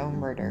long-ago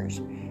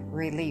murders.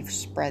 Relief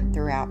spread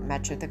throughout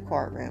much of the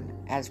courtroom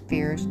as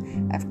fears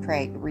of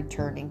Craig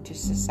returning to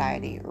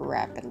society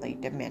rapidly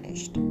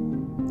diminished.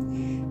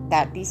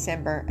 That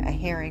December, a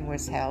hearing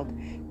was held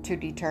to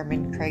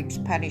determine Craig's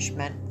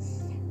punishment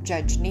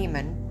Judge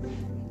Neiman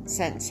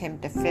sentenced him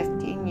to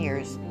 15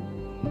 years,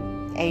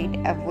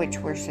 8 of which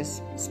were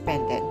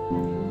suspended,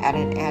 at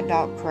an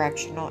adult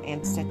correctional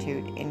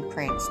institute in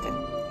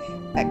Cranston.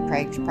 But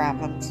Craig's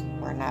problems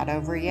were not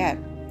over yet.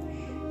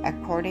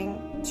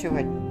 According to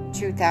a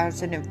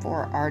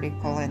 2004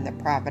 article in the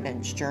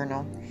Providence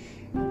Journal,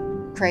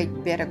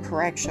 Craig bit a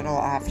correctional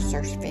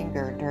officer's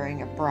finger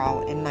during a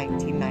brawl in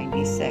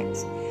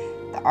 1996.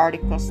 The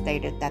article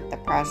stated that the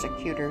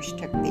prosecutors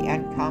took the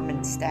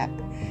uncommon step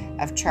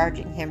of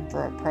charging him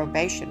for a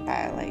probation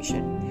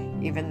violation,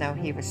 even though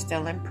he was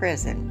still in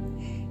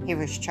prison. He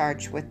was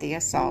charged with the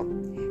assault.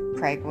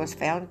 Craig was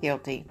found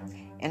guilty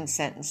and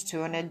sentenced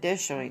to an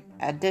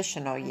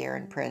additional year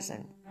in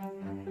prison.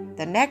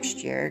 The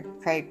next year,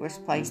 Craig was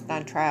placed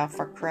on trial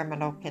for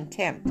criminal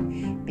contempt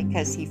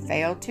because he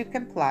failed to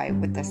comply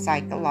with the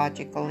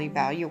psychological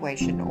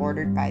evaluation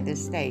ordered by the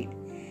state.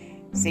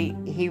 See,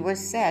 he was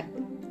said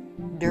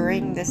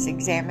during this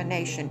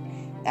examination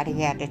that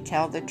he had to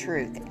tell the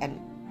truth and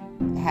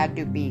had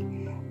to be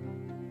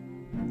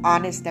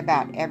honest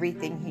about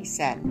everything he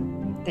said.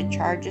 The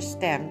charges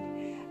stemmed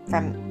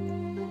from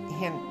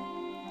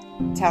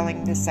him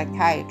telling the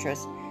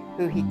psychiatrist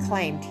who he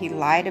claimed he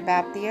lied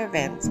about the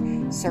events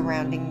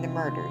surrounding the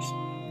murders.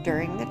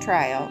 During the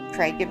trial,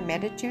 Craig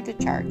admitted to the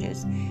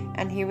charges,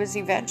 and he was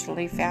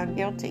eventually found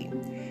guilty.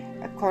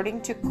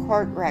 According to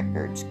court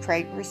records,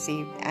 Craig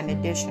received an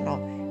additional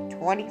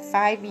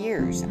 25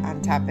 years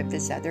on top of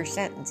his other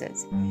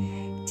sentences.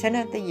 10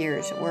 of the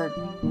years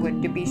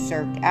would to be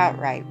served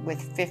outright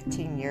with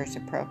 15 years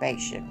of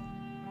probation.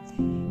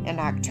 In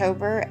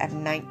October of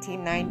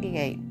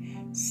 1998,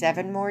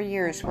 7 more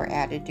years were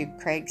added to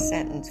Craig's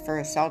sentence for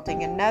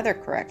assaulting another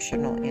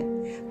correctional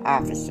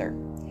officer.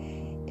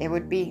 It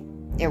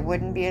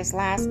wouldn't be his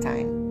last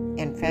time.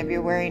 In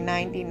February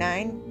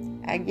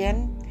 1999,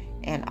 again,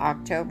 and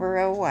October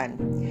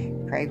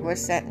 2001, Craig was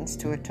sentenced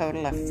to a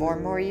total of 4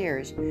 more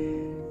years,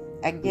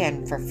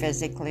 again for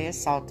physically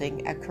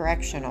assaulting a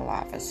correctional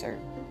officer.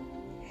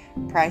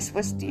 Price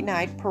was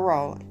denied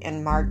parole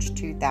in March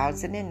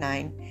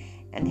 2009,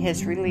 and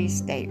his release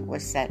date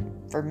was set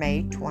for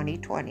May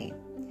 2020.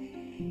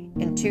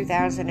 In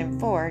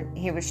 2004,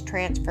 he was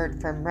transferred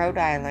from Rhode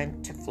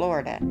Island to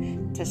Florida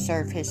to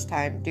serve his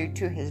time due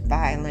to his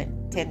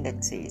violent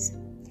tendencies.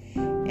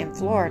 In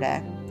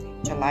Florida,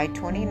 July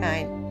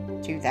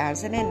 29,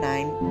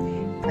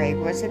 2009, Craig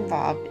was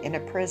involved in a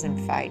prison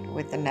fight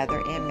with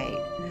another inmate.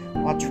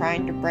 While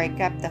trying to break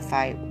up the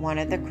fight, one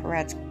of the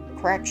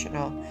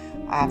correctional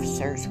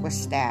officers was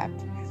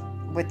stabbed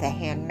with a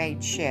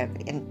handmade shiv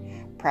in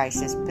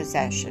Price's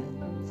possession.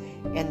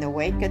 In the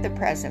wake of the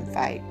present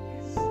fight,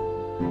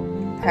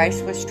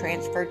 Price was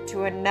transferred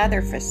to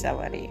another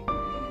facility,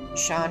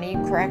 Shawnee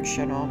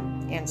Correctional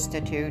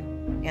Institute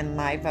in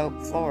Live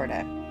Oak,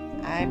 Florida.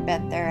 I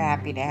bet they're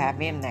happy to have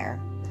him there.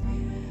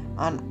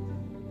 On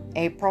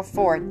April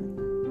 4th,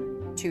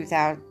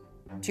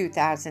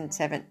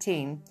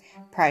 2017,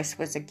 Price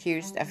was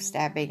accused of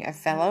stabbing a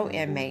fellow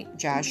inmate,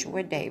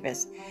 Joshua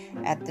Davis,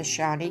 at the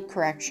Shawnee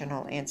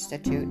Correctional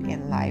Institute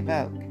in Live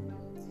Oak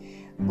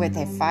with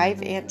a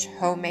 5-inch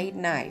homemade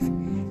knife.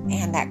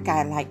 Man, that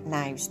guy liked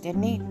knives,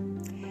 didn't he?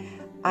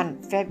 On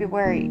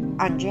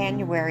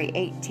January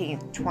 18,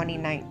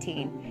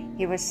 2019,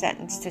 he was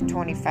sentenced to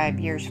 25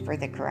 years for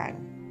the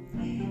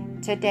crime.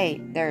 To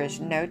date, there is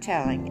no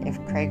telling if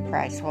Craig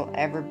Price will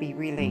ever be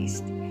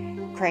released.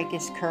 Craig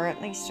is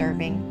currently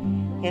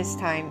serving his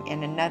time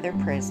in another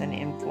prison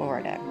in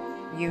Florida,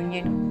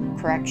 Union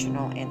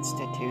Correctional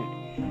Institute,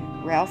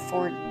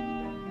 Relford,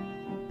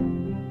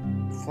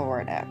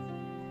 Florida.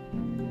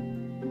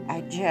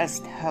 I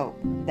just hope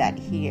that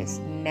he is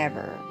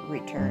never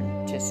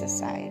returned to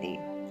society.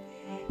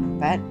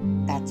 But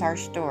that's our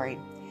story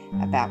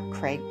about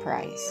Craig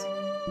Price.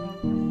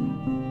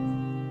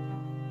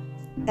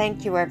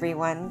 Thank you,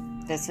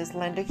 everyone. This is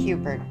Linda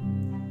Hubert,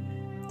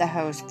 the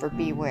host for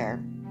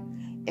Beware.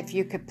 If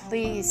you could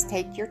please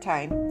take your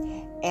time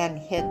and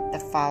hit the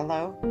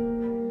follow,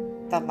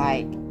 the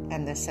like,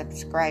 and the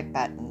subscribe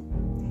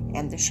button,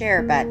 and the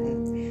share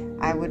button,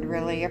 I would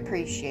really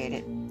appreciate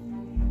it.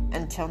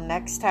 Until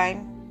next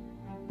time,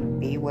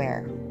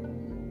 beware.